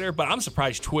has Twitter, but I'm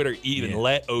surprised Twitter even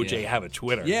let OJ have a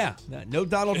Twitter. Yeah. No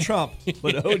Donald Trump,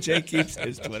 but OJ keeps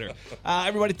his Twitter.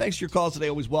 Everybody, thanks for your calls today.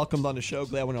 Always welcomed on the show.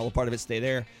 Glad we're all a part of it. Stay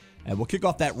there. And we'll kick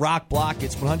off that rock block.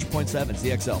 It's 100.7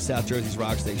 ZXL, South Jersey's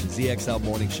rock station, ZXL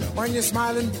Morning Show. When you're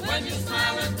smiling, when you're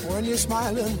smiling, when you're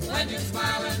smiling, when you're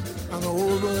smiling, and the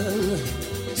whole world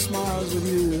smiles with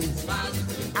you.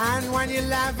 And when you're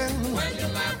laughing,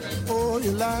 oh,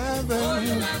 you're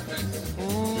laughing,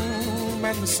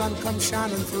 when the sun comes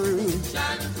shining through.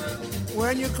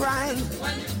 When you're crying,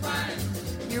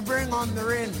 you bring on the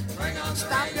rain.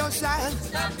 Stop your sighing.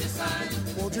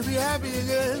 Won't you be happy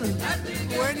again?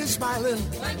 When you're smiling.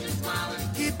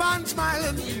 Keep on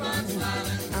smiling.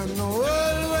 And the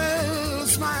world will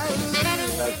smile.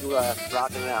 You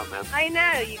rocking it out, man. I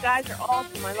know. You guys are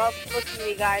awesome. I love listening to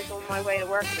you guys on my way to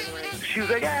work in the morning. She was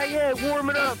like, yeah,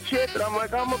 warming up, Chip. And I'm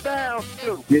like, I'm about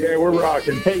to. Yeah, we're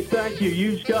rocking. Hey, thank you.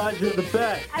 You guys are the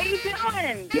best. How you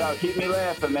doing? Yeah, keep me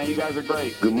laughing, man. You guys are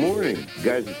great. Good morning. You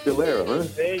guys are still there, huh?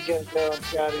 There you go,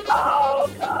 Scotty. Oh,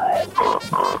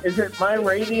 God. Is it my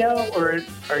radio, or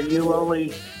are you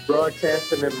only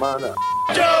broadcasting in mono?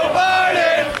 Joe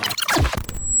Biden!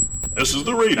 This is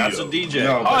the radio. That's a DJ.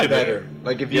 No, Hi, better.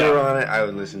 Like, if you were on it, I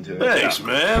would listen to it. Thanks,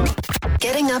 man.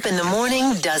 Getting up in the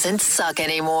morning doesn't suck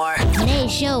anymore.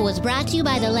 Today's show was brought to you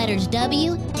by the letters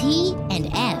W, T, and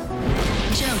F.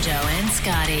 JoJo and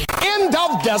Scotty. End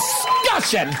of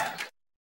discussion.